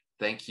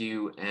 Thank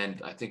you. And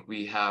I think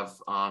we have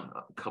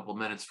a couple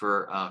minutes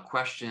for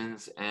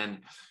questions. And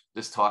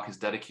this talk is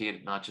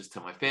dedicated not just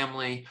to my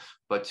family,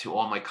 but to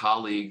all my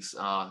colleagues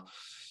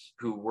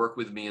who work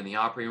with me in the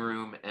operating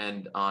room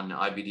and on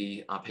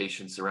IBD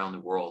patients around the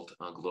world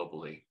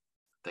globally.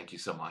 Thank you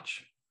so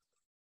much.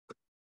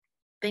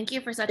 Thank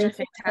you for such a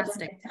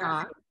fantastic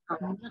talk.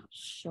 I'm not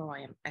sure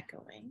I am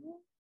echoing,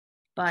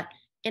 but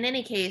in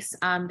any case,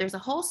 there's a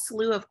whole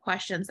slew of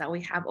questions that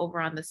we have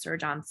over on the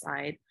Surgeon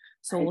side.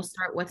 So we'll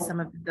start with some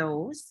of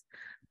those.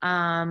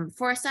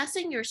 For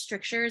assessing your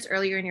strictures,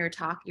 earlier in your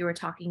talk, you were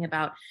talking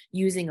about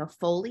using a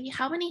Foley.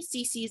 How many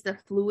cc's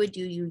of fluid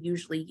do you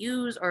usually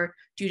use, or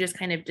do you just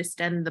kind of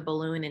distend the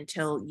balloon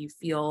until you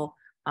feel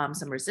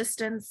some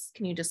resistance?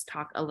 Can you just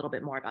talk a little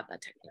bit more about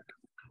that technique?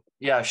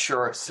 Yeah,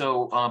 sure.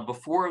 So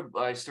before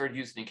I started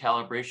using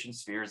calibration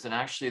spheres, and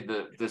actually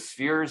the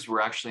spheres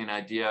were actually an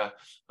idea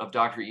of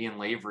Dr. Ian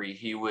Lavery.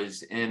 He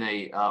was in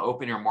a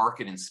open air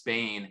market in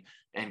Spain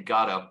and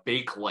got a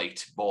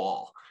Bakelite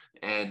ball.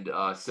 And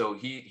so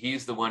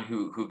he's the one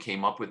who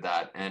came up with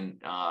that. And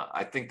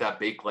I think that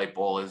Bakelite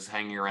ball is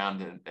hanging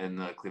around in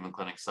the Cleveland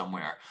Clinic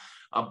somewhere.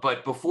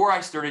 But before I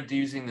started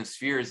using the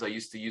spheres, I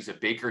used to use a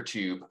Baker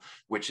tube,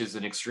 which is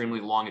an extremely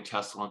long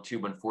intestinal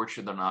tube.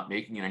 Unfortunately, they're not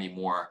making it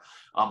anymore.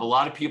 A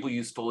lot of people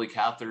use Foley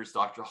catheters.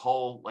 Dr.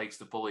 Hull likes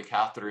the Foley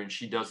catheter, and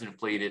she does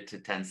inflate it to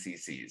 10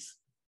 cc's.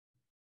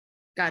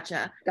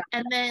 Gotcha.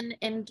 And then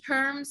in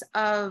terms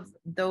of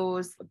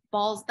those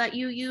balls that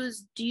you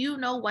use, do you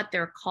know what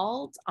they're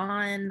called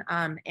on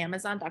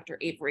Amazon? Dr.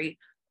 Avery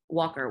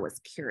Walker was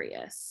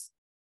curious.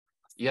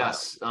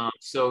 Yes.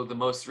 So the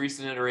most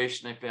recent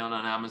iteration I found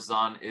on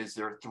Amazon is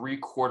their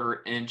 3/4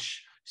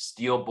 inch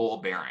steel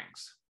ball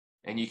bearings.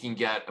 And you can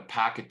get a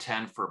pack of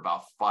 10 for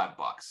about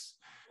 $5.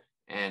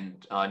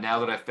 And now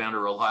that I've found a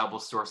reliable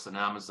source on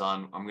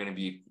Amazon, I'm going to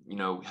be,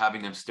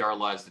 having them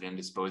sterilized and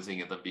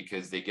disposing of them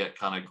because they get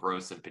kind of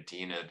gross and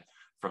patinaed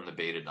from the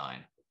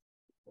betadine.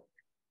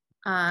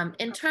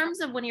 In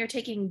terms of when you're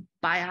taking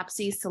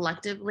biopsies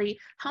selectively,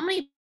 how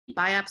many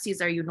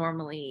biopsies are you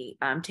normally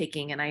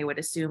taking? And I would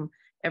assume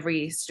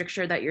every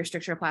stricture that you're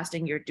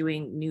strictureplasting, you're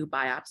doing new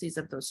biopsies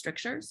of those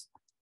strictures?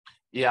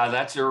 Yeah,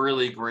 that's a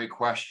really great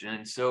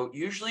question. So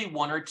usually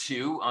 1 or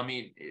 2. I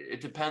mean, it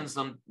depends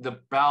on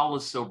the bowel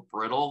is so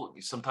brittle.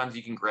 Sometimes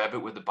you can grab it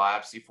with the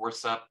biopsy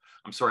forceps.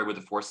 With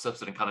the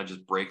forceps, and it kind of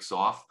just breaks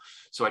off.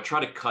 So I try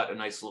to cut a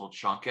nice little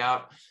chunk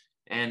out.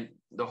 And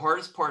the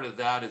hardest part of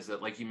that is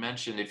that, like you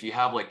mentioned, if you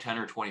have like 10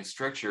 or 20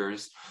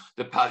 strictures,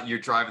 you're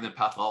driving the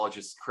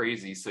pathologist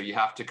crazy. So you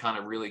have to kind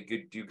of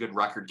really do good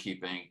record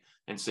keeping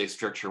and say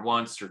stricture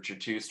 1, stricture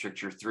 2,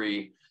 stricture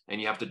 3, and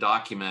you have to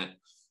document,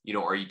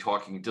 are you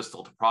talking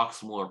distal to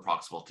proximal or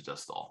proximal to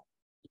distal?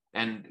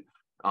 And,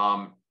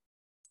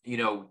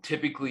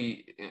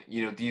 typically,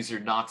 these are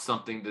not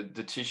something that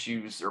the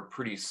tissues are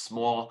pretty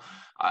small.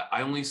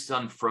 I only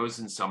done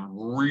frozen, so I'm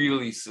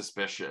really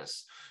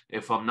suspicious.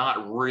 If I'm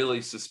not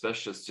really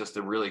suspicious, just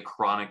a really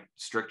chronic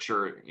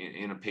stricture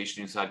in a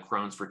patient who's had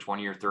Crohn's for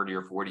 20 or 30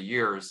 or 40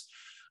 years,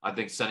 I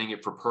think sending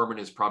it for permanent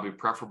is probably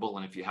preferable.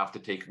 And if you have to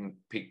take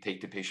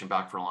the patient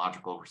back for a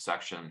logical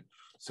resection,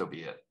 so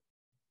be it.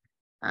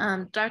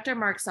 Dr.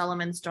 Mark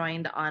Solomons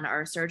joined on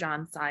our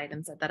Surgeon side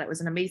and said that it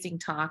was an amazing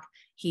talk.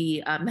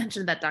 He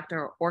mentioned that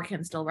Dr.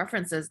 Orkin still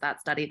references that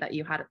study that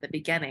you had at the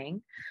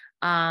beginning.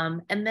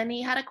 And then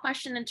he had a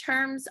question in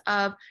terms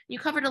of, you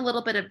covered a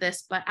little bit of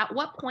this, but at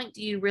what point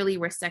do you really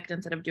resect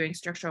instead of doing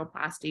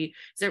strictureplasty?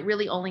 Is it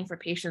really only for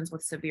patients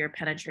with severe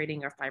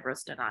penetrating or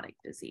fibrostenotic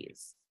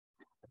disease?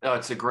 Oh,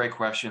 it's a great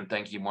question.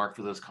 Thank you, Mark,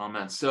 for those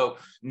comments. So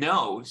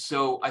no,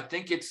 I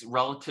think it's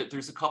relative.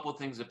 There's a couple of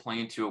things that play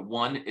into it.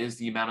 One is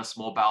the amount of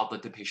small bowel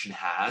that the patient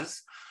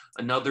has.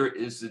 Another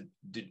is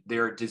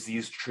their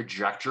disease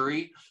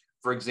trajectory.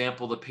 For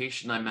example, the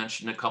patient I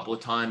mentioned a couple of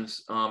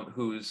times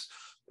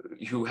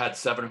who had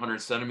 700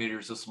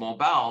 centimeters of small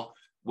bowel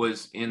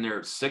was in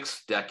their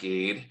 6th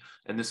decade,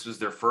 and this was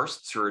their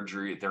first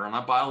surgery. They're on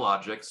a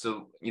biologic.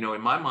 So, in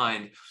my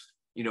mind,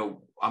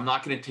 I'm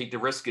not going to take the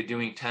risk of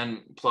doing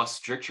 10 plus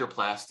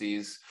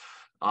strictureplasties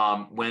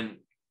when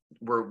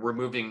we're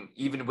moving,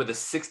 even with a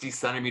 60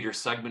 centimeter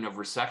segment of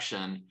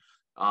resection,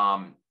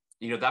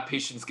 that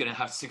patient's going to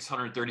have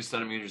 630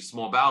 centimeters of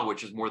small bowel,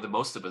 which is more than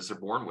most of us are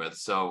born with.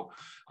 So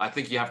I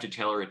think you have to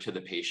tailor it to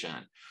the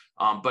patient.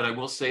 But I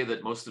will say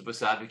that most of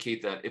us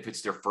advocate that if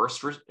it's their first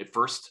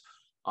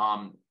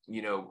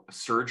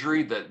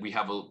surgery, that we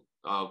have a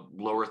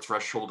lower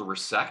threshold to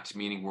resect,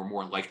 meaning we're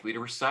more likely to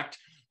resect.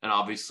 And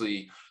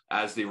obviously,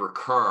 as they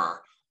recur,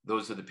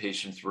 those are the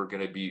patients who are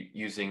going to be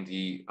using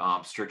the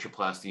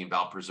strictureplasty and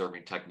bowel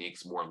preserving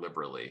techniques more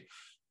liberally.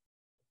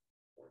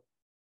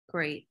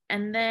 Great.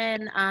 And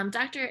then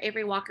Dr.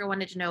 Avery Walker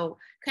wanted to know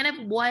kind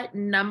of what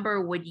number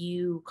would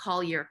you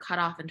call your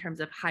cutoff in terms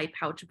of high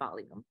pouch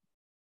volume?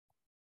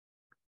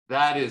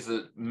 That is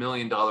 $1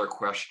 million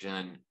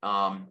question.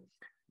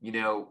 You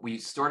know, we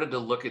started to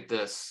look at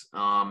this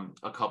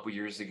a couple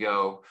years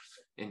ago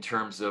in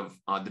terms of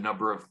the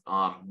number of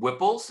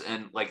Whipples.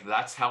 And like,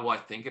 that's how I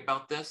think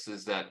about this,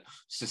 is that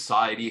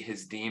society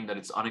has deemed that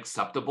it's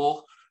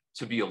unacceptable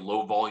to be a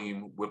low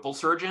volume Whipple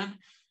surgeon.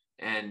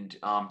 And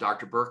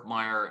Dr.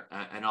 Berkmeyer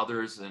and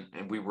others,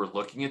 and we were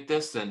looking at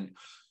this, and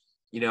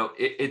you know,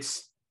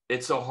 it's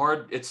a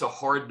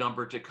hard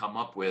number to come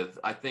up with.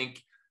 I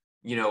think,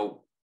 you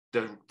know,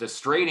 the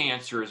straight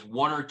answer is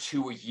 1 or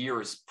 2 a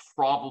year is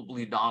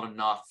probably not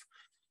enough,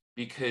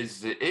 because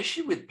the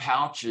issue with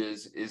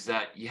pouches is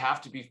that you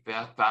have to be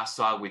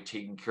facile with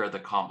taking care of the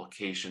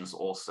complications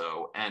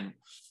also, and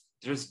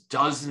there's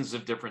dozens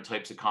of different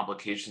types of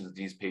complications that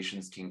these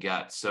patients can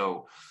get.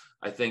 So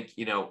I think,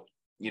 you know,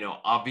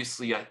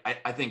 obviously,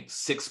 I think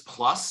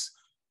 6+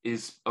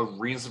 is a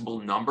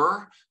reasonable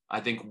number. I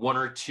think 1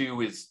 or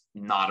 2 is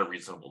not a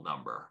reasonable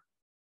number.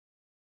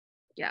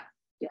 Yeah.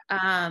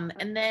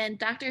 And then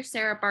Dr.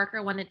 Sarah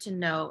Baker wanted to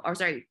know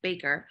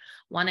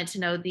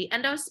the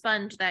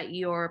endosponge that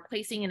you're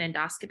placing in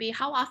endoscopy.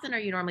 How often are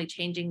you normally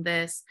changing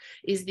this?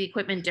 Is the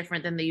equipment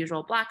different than the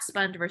usual black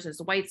sponge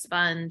versus white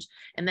sponge?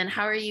 And then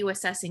how are you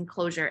assessing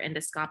closure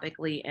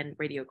endoscopically and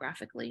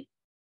radiographically?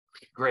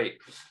 Great.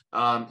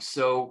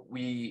 So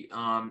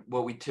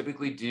what we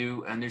typically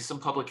do, and there's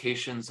some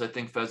publications, I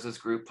think Fez's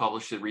group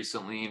published it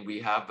recently, and we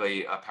have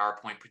a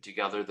PowerPoint put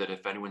together that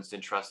if anyone's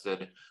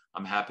interested,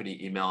 I'm happy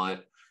to email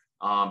it.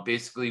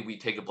 Basically, we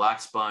take a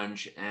black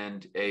sponge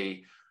and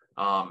a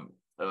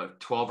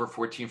 12 or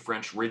 14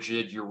 French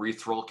rigid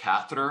urethral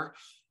catheter,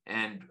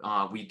 and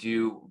we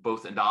do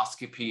both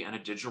endoscopy and a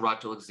digital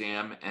rectal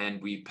exam,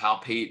 and we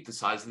palpate the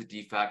size of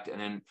the defect, and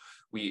then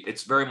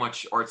it's very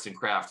much arts and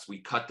crafts. We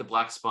cut the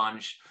black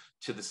sponge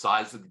to the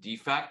size of the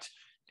defect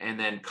and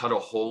then cut a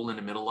hole in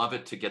the middle of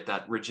it to get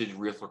that rigid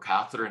urethral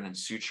catheter, and then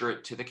suture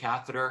it to the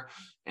catheter.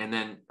 And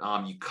then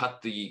you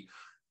cut the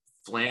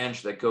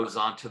flange that goes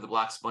onto the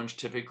black sponge.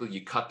 Typically,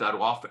 you cut that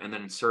off and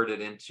then insert it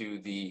into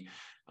the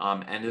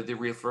end of the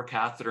urethral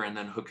catheter, and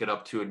then hook it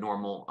up to a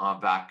normal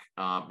vac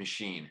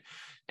machine.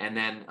 And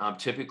then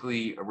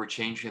typically we're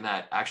changing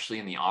that actually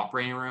in the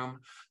operating room.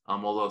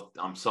 Although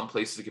some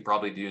places you could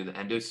probably do the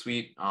endo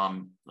suite,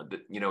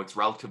 you know, it's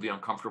relatively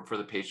uncomfortable for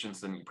the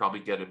patients, and you probably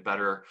get a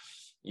better,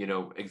 you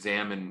know,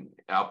 exam and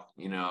out,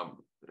 you know,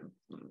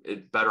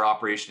 better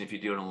operation if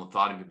you do it in a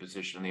lithotomy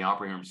position in the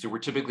operating room. So we're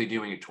typically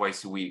doing it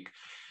twice a week.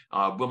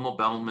 Wimmel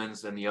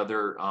Bemmelmans and the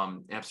other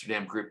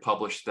Amsterdam group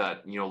published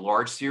that, you know,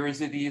 large series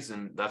of these,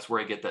 and that's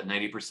where I get that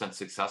 90%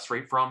 success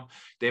rate from.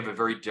 They have a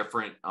very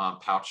different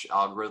pouch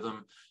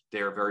algorithm. They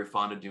are very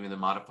fond of doing the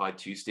modified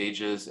 2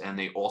 stages, and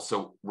they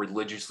also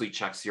religiously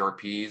check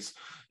CRPs.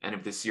 And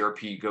if the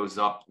CRP goes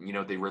up, you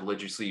know, they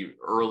religiously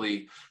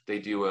early, they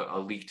do a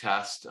leak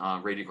test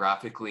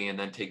radiographically, and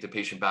then take the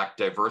patient back,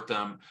 divert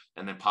them,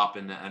 and then pop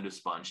in the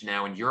endosponge.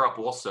 Now in Europe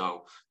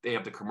also, they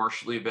have the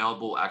commercially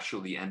available,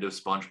 actually the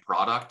endosponge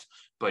product,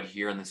 but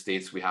here in the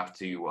States, we have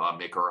to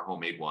make our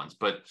homemade ones.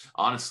 But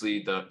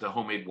honestly, the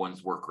homemade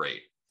ones work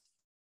great.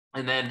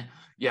 And then,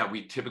 yeah,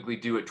 we typically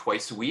do it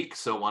twice a week.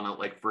 So on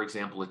like, for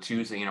example, a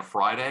Tuesday and a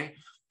Friday,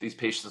 these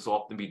patients will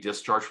often be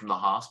discharged from the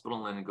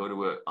hospital and go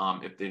to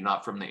if they're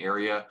not from the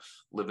area,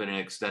 live in an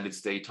extended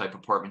stay type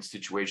apartment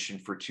situation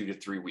for 2 to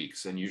 3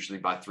 weeks. And usually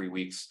by 3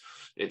 weeks,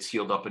 it's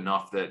healed up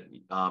enough that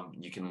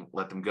you can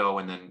let them go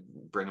and then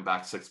bring them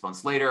back 6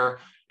 months later,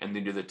 and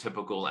then do the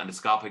typical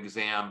endoscopic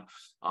exam.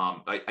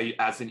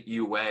 As an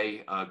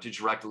EUA,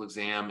 digital rectal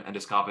exam,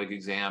 endoscopic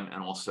exam,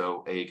 and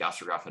also a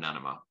gastrograph and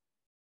enema.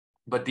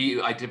 But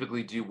I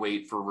typically do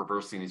wait for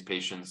reversing these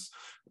patients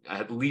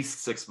at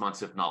least 6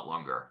 months, if not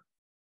longer.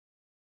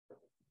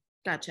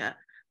 Gotcha.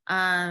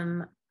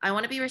 I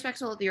want to be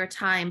respectful of your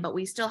time, but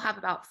we still have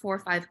about 4 or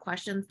 5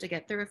 questions to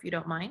get through, if you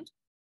don't mind.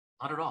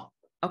 Not at all.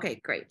 Okay,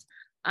 great.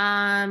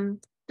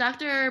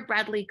 Dr.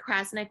 Bradley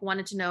Krasnick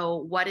wanted to know,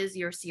 what is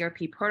your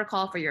CRP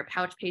protocol for your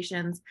pouch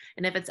patients?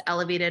 And if it's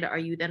elevated, are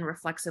you then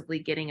reflexively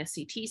getting a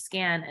CT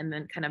scan? And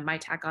then kind of my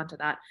tack onto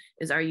that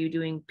is, are you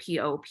doing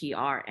PO,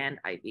 PR, and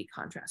IV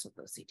contrast with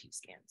those CT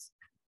scans?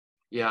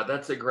 Yeah,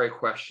 that's a great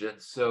question.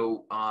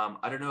 So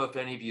I don't know if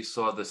any of you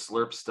saw the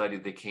SLRP study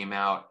that came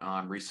out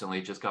recently.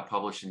 It just got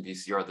published in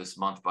DCR this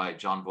month by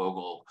John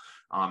Vogel.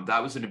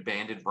 That was an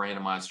abandoned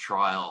randomized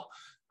trial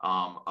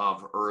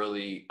of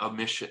early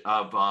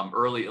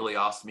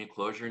ileostomy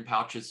closure in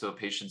pouches. So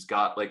patients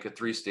got like a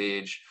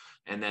 3-stage,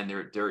 and then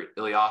their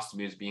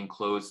ileostomy is being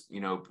closed, you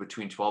know,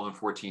 between 12 and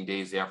 14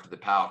 days after the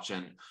pouch.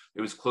 And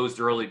it was closed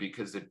early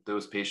because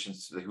those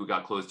patients who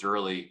got closed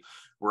early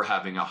were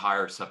having a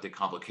higher septic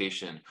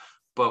complication.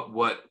 But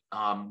what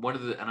one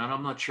of the, and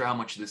I'm not sure how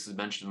much this is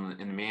mentioned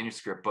in the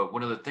manuscript, but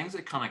one of the things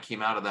that kind of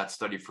came out of that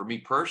study for me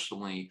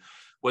personally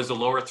was a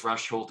lower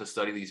threshold to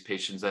study these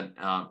patients and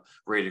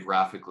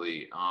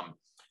radiographically.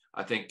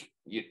 I think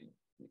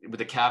with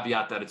the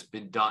caveat that it's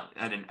been done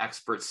at an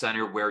expert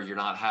center where you're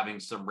not having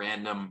some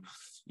random,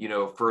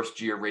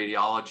 first year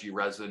radiology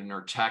resident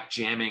or tech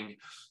jamming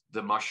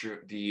the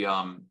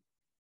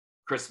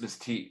Christmas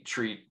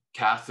tree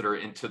catheter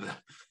into the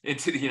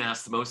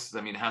anastomosis.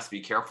 I mean, it has to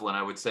be careful, and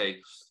I would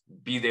say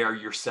be there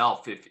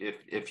yourself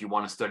if you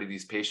want to study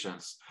these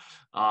patients.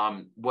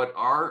 What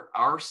our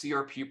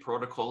CRP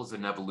protocol is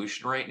in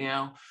evolution right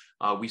now.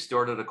 We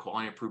started a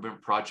quality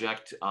improvement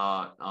project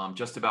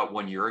just about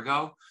 1 year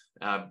ago,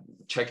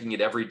 checking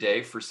it every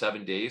day for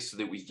 7 days so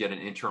that we get an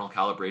internal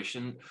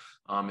calibration.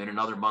 In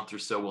another month or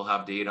so, we'll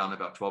have data on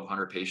about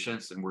 1,200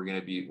 patients, and we're going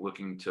to be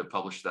looking to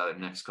publish that in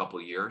the next couple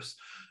of years.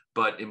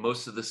 But in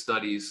most of the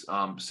studies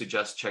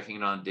suggest checking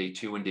it on day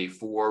 2 and day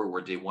 4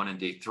 or day 1 and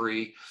day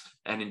 3.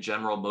 And in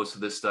general, most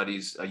of the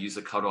studies use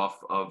a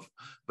cutoff of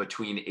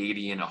between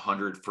 80 and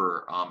 100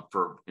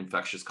 for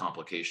infectious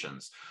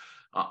complications.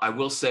 I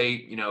will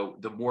say,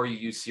 the more you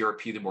use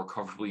CRP, the more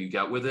comfortable you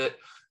get with it.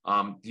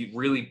 The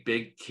really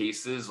big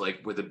cases,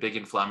 like with a big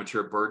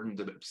inflammatory burden,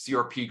 the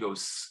CRP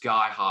goes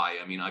sky high.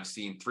 I mean, I've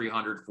seen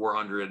 300,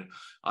 400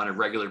 on a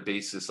regular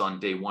basis on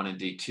day 1 and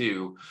day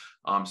 2.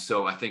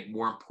 So I think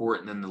more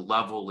important than the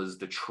level is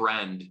the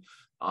trend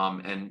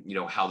and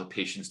how the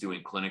patient's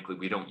doing clinically.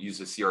 We don't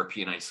use a CRP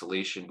in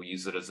isolation. We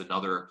use it as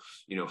another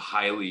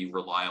highly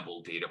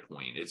reliable data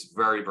point. It's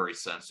very, very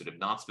sensitive,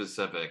 not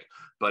specific,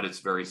 but it's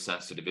very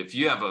sensitive. If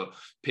you have a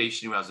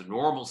patient who has a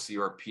normal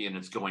CRP and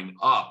it's going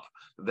up,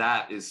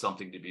 that is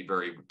something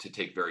to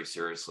take very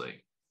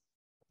seriously.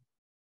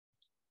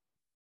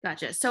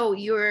 Gotcha. So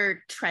you're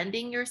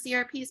trending your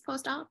CRPs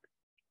post-op?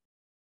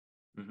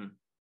 Mm-hmm.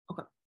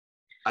 Okay.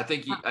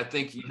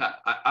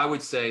 I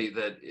would say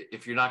that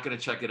if you're not going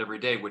to check it every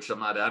day, which I'm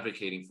not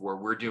advocating for,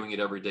 we're doing it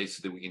every day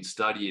so that we can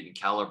study it and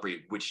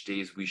calibrate which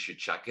days we should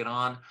check it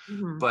on.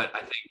 Mm-hmm. But I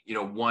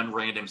think, one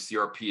random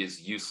CRP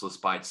is useless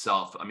by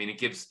itself. I mean, it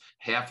gives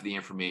half the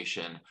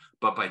information,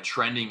 but by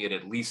trending it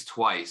at least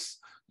twice,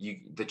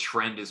 the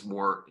trend is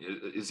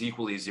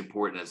equally as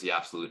important as the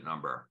absolute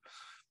number.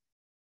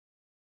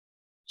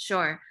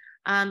 Sure.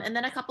 And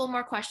then a couple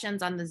more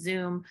questions on the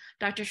Zoom.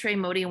 Dr. Shrey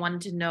Modi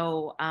wanted to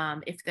know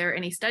if there are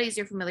any studies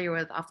you're familiar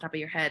with off the top of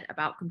your head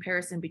about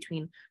comparison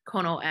between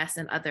Cone-OS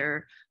and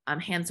other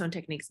hand-sewn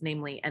techniques,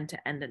 namely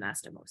end-to-end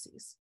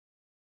anastomoses.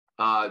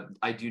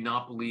 I do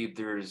not believe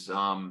there's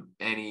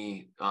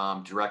any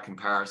direct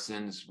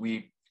comparisons.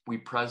 We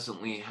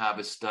presently have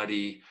a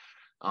study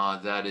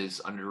that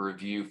is under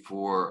review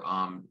for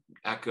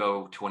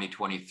ECHO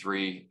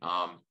 2023.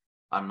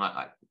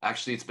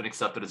 Actually, it's been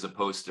accepted as a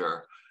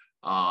poster.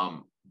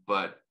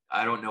 But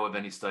I don't know of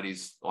any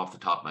studies off the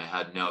top of my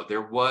head. No,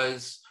 there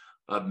was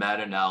a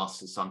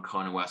meta-analysis on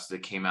Cone-OS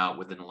that came out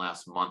within the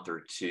last month or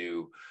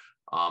two,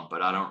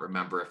 but I don't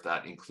remember if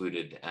that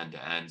included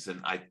end-to-ends.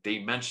 And they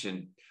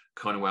mentioned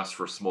Cone-OS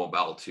for small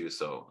bowel too,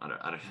 so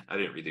I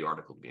didn't read the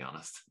article, to be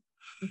honest.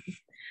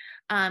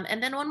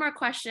 And then one more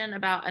question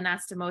about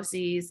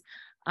anastomoses.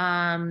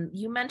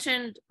 You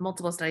mentioned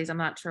multiple studies. I'm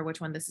not sure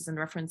which one this is in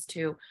reference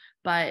to,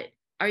 but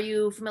are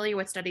you familiar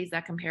with studies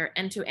that compare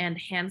end-to-end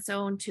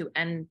hand-sewn to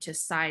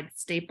end-to-side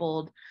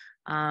stapled?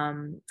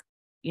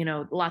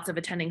 Lots of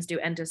attendings do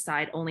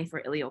end-to-side only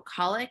for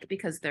ileocolic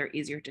because they're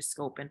easier to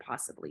scope and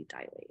possibly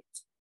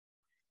dilate.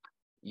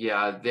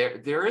 Yeah,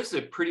 there is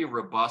a pretty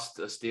robust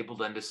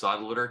stapled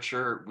end-to-side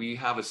literature. We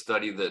have a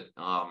study that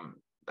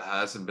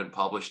hasn't been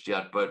published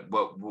yet, but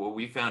what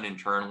we found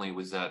internally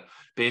was that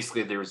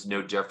basically there was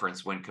no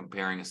difference when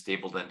comparing a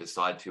stapled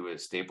end-to-side to a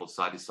stapled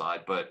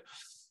side-to-side. But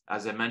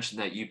as I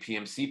mentioned, that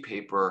UPMC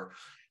paper,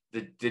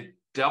 the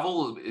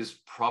devil is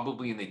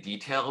probably in the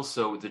details.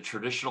 So the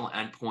traditional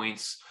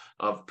endpoints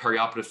of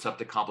perioperative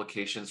septic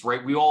complications,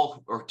 right? We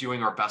all are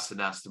doing our best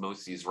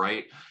anastomoses,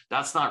 right?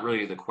 That's not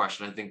really the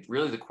question. I think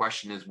really the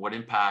question is, what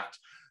impact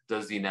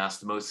does the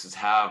anastomosis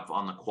have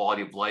on the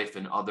quality of life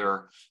and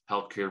other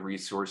healthcare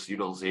resource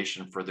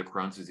utilization for the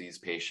Crohn's disease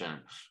patient?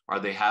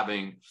 Are they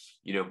having,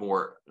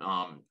 more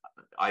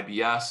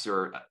IBS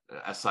or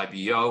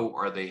SIBO?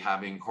 Are they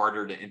having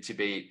harder to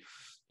intubate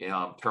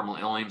terminal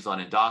ileums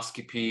on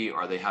endoscopy?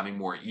 Are they having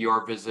more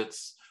ER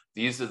visits?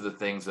 These are the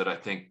things that I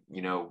think,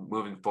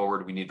 moving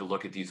forward, we need to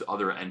look at these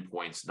other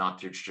endpoints, not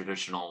the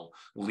traditional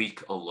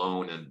leak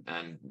alone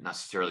and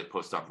necessarily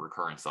post-op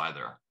recurrence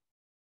either.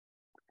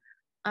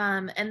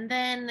 And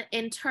then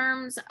in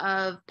terms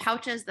of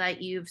pouches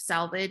that you've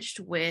salvaged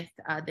with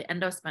the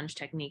endosponge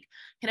technique,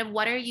 kind of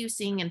what are you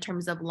seeing in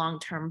terms of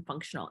long-term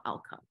functional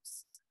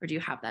outcomes? Or do you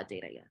have that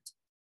data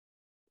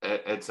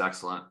yet? It's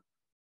excellent.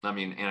 I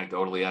mean,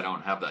 anecdotally, I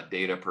don't have that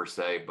data per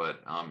se,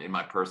 but in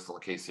my personal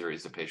case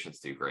series, the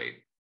patients do great.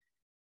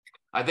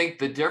 I think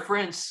the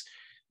difference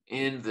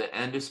in the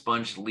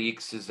endosponge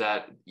leaks is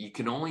that you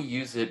can only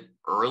use it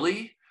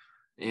early,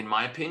 in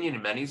my opinion,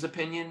 in many's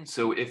opinion.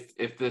 So if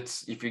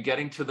you're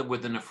getting to them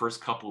within the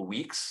first couple of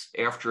weeks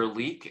after a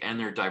leak and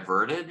they're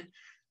diverted,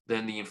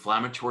 then the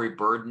inflammatory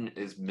burden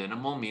is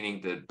minimal,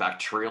 meaning the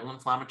bacterial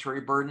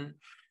inflammatory burden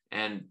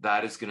and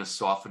that is going to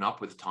soften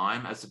up with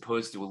time, as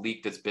opposed to a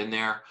leak that's been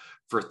there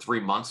for 3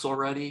 months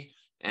already,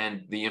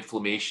 and the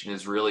inflammation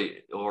is really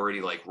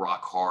already like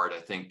rock hard. I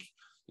think,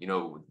 you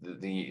know,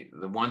 the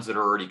ones that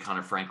are already kind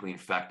of frankly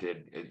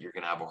infected, you're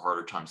going to have a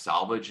harder time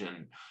salvage,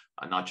 and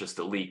not just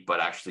the leak, but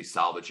actually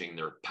salvaging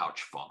their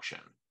pouch function.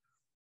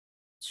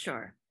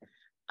 Sure.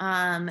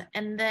 And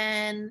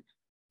then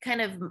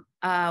kind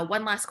of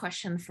one last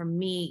question from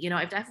me. You know,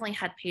 I've definitely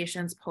had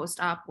patients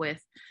post-op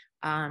with,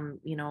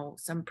 you know,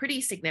 some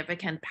pretty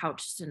significant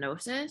pouch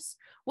stenosis.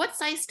 What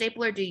size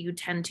stapler do you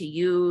tend to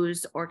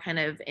use, or kind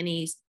of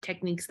any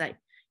techniques that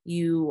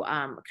you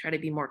try to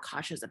be more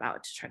cautious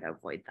about to try to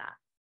avoid that?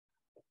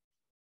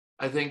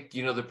 I think,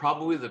 you know,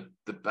 probably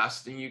the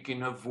best thing you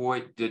can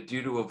avoid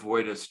to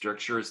avoid a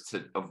stricture is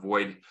to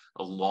avoid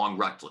a long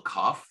rectal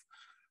cuff,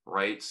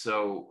 right?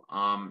 So,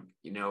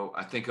 you know,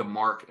 I think a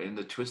mark in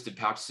the twisted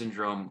pouch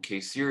syndrome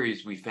case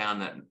series, we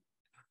found that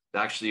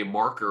actually a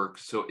marker,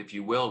 so if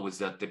you will, was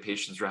that the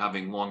patients were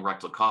having long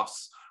rectal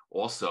cuffs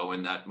also,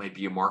 and that might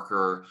be a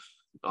marker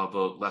of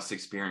a less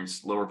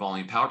experienced lower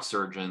volume pouch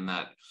surgeon,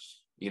 that,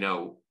 you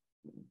know,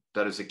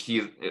 that is a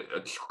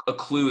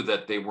clue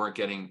that they weren't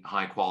getting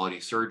high quality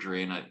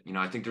surgery. And you know,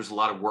 I think there's a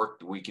lot of work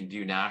that we can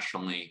do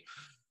nationally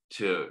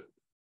to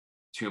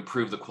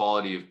improve the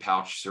quality of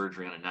pouch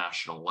surgery on a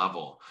national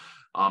level.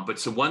 But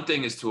so one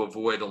thing is to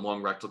avoid a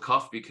long rectal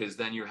cuff, because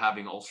then you're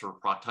having ulcerative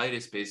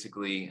proctitis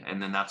basically,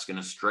 and then that's going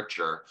to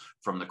stricture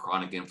from the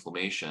chronic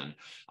inflammation.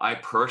 I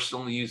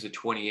personally use a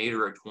 28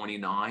 or a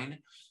 29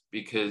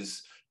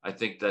 because I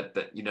think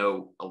that you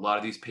know, a lot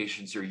of these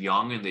patients are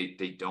young and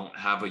they don't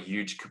have a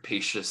huge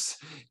capacious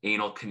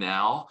anal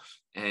canal.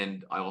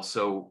 And I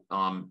also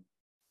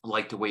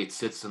like the way it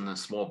sits in the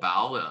small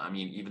bowel. I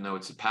mean, even though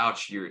it's a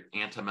pouch, you're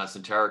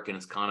anti-mesenteric, and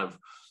it's kind of,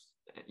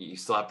 you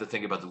still have to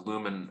think about the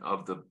lumen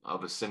of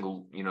a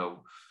single, you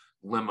know,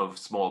 limb of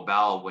small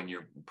bowel when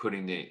you're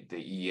putting the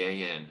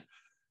EA in.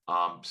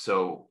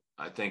 So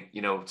I think,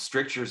 you know,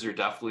 strictures are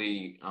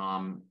definitely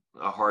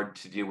a hard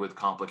to deal with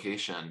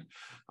complication.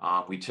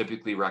 We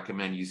typically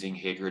recommend using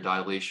Hager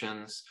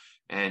dilations.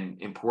 And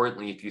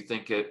importantly, if you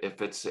think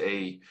if it's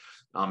a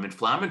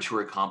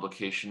inflammatory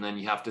complication, then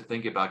you have to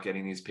think about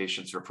getting these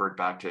patients referred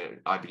back to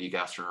IBD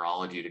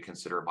gastroenterology to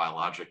consider a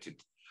biologic to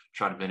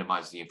try to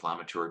minimize the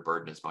inflammatory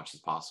burden as much as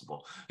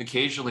possible.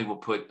 Occasionally, we'll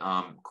put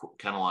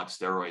catalog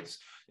steroids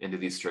into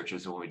these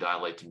strictures when we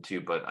dilate them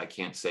too, but I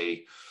can't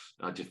say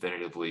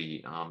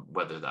definitively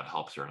whether that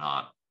helps or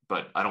not,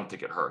 but I don't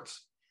think it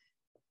hurts.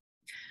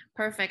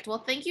 Perfect.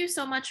 Well, thank you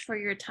so much for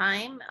your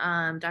time,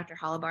 Dr.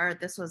 Holubar.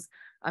 This was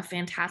a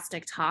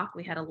fantastic talk.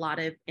 We had a lot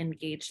of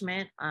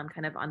engagement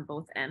kind of on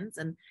both ends,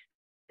 and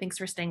thanks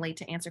for staying late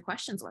to answer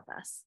questions with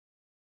us.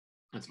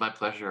 It's my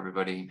pleasure,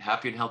 everybody.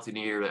 Happy and healthy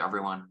New Year to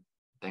everyone.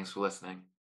 Thanks for listening.